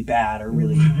usually really bad or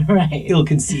really right.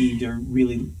 ill-conceived or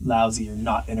really lousy or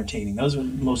not entertaining. Those are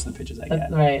most of the pitches I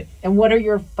get. Right. And what are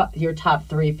your top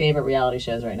 3 favorite reality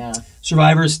shows right now?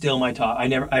 Survivor is still my top.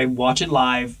 I watch it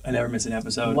live. I never miss an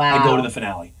episode. Wow. I go to the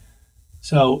finale.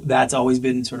 So that's always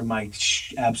been sort of my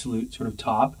absolute sort of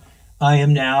top. I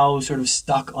am now sort of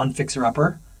stuck on Fixer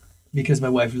Upper, because my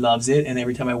wife loves it, and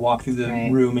every time I walk through the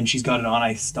room and she's got it on,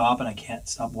 I stop, and I can't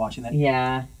stop watching that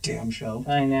damn show.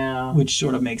 I know. Which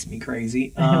sort of makes me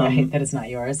crazy. Right, that it's not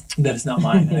yours. That it's not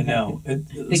mine, I know. The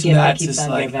gift that keeps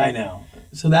on giving. I know.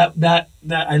 So that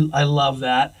I love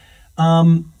that.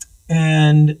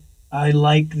 And I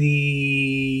like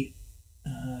the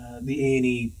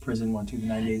A&E prison one too, the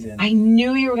 9 Days In. I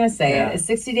knew you were going to say it. It's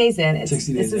 60 Days In. This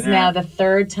is now the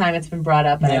third time it's been brought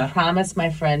up, and I promised my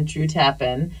friend Drew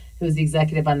Tappan, who's the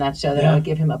executive on that show, that I would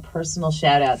give him a personal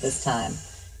shout out this time,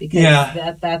 because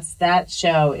that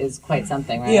show is quite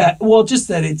something, right? Yeah, well, just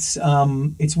that it's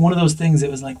one of those things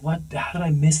that was like, what? How did I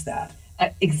miss that?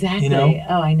 Exactly. You know?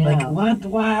 Oh, I know. Like, what?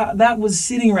 Wow, that was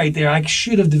sitting right there. I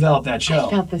should have developed that show. I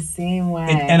felt the same way.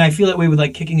 And I feel that way with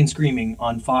like Kicking and Screaming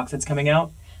on Fox that's coming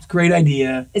out. It's a great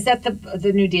idea. Is that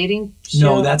the new dating show?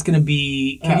 No, that's going to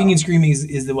be Kicking and Screaming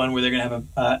is the one where they're going to have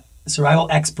a survival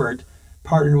expert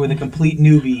partnered with a complete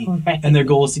newbie, and their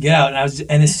goal is to get out.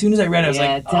 And as soon as I read it, I was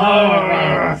like,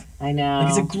 right. I know. Like,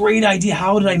 it's a great idea.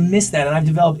 How did I miss that? And I've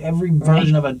developed every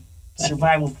version of a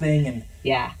survival thing,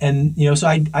 and so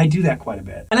I do that quite a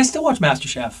bit. And I still watch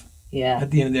MasterChef. Yeah.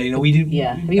 At the end of the day, we do.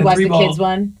 Yeah. Have you watched the kids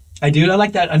one? I do. I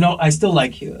like that. I know. I still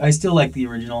like the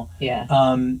original. Yeah.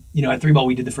 At 3 Ball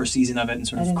we did the first season of it and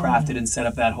sort of crafted and set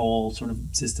up that whole sort of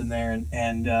system there,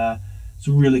 and it's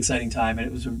a really exciting time, and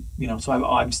it was so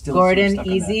I'm still Gordon, sort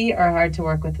of easy or hard to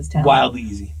work with this talent? Wildly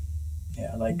easy.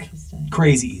 Yeah, like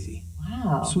crazy easy.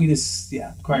 Wow. Sweetest,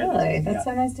 quite really? That's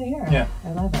so nice to hear. Yeah.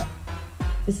 I love it.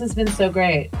 This has been so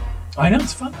great. I know,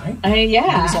 it's fun, right?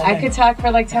 I could talk for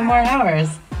like 10 more hours.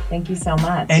 Thank you so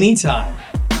much. Anytime.